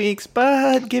couple weeks,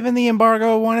 but given the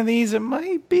embargo of one of these, it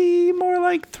might be more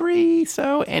like 3.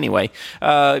 So anyway,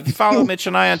 if you follow Mitch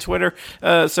and I on Twitter,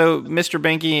 so Mr.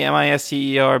 Binky,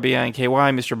 MisterBinky,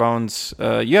 Mr. Bones,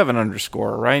 you have an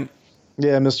underscore, right?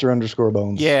 Yeah, Mr.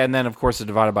 _Bones. Yeah, and then of course it's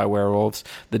Divided by Werewolves.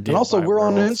 And also we're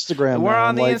on Instagram. We're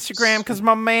on the Instagram because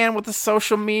my man with the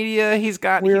social media, he's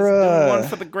doing one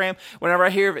for the gram. Whenever I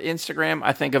hear of Instagram,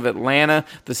 I think of Atlanta,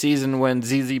 the season when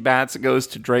ZZ Bats goes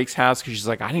to Drake's house because she's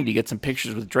like, I need to get some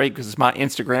pictures with Drake because my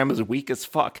Instagram is weak as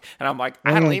fuck. And I'm like,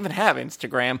 I don't even have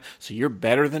Instagram, so you're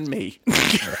better than me.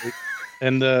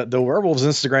 And the Werewolves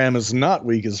Instagram is not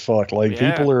weak as fuck.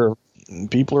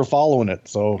 People are following it,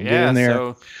 so get in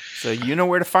there. So you know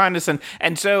where to find us,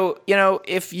 and so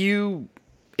if you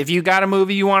got a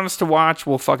movie you want us to watch,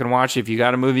 we'll fucking watch it. If you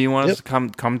got a movie you want us to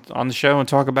come on the show and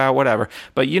talk about, whatever.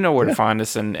 But you know where to find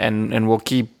us, and we'll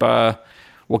keep doing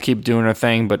our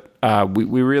thing. But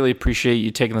we really appreciate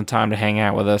you taking the time to hang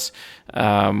out with us.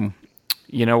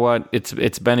 You know what?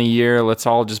 It's been a year. Let's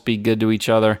all just be good to each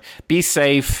other. Be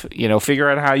safe.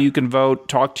 Figure out how you can vote.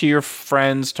 Talk to your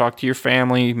friends. Talk to your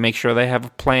family. Make sure they have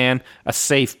a plan, a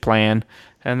safe plan.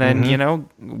 And then,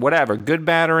 whatever, good,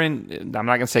 bad, or I'm not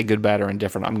going to say good, bad, or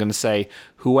indifferent. I'm going to say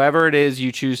whoever it is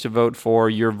you choose to vote for,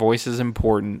 your voice is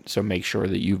important. So make sure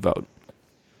that you vote.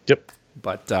 Yep.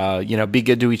 But, be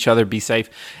good to each other, be safe,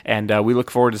 and we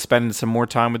look forward to spending some more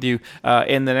time with you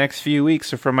in the next few weeks.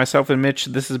 So for myself and Mitch,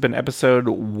 this has been episode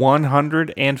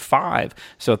 105.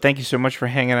 So thank you so much for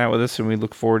hanging out with us, and we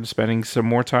look forward to spending some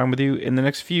more time with you in the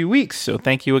next few weeks. So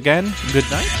thank you again. Good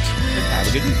night, and have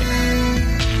a good evening.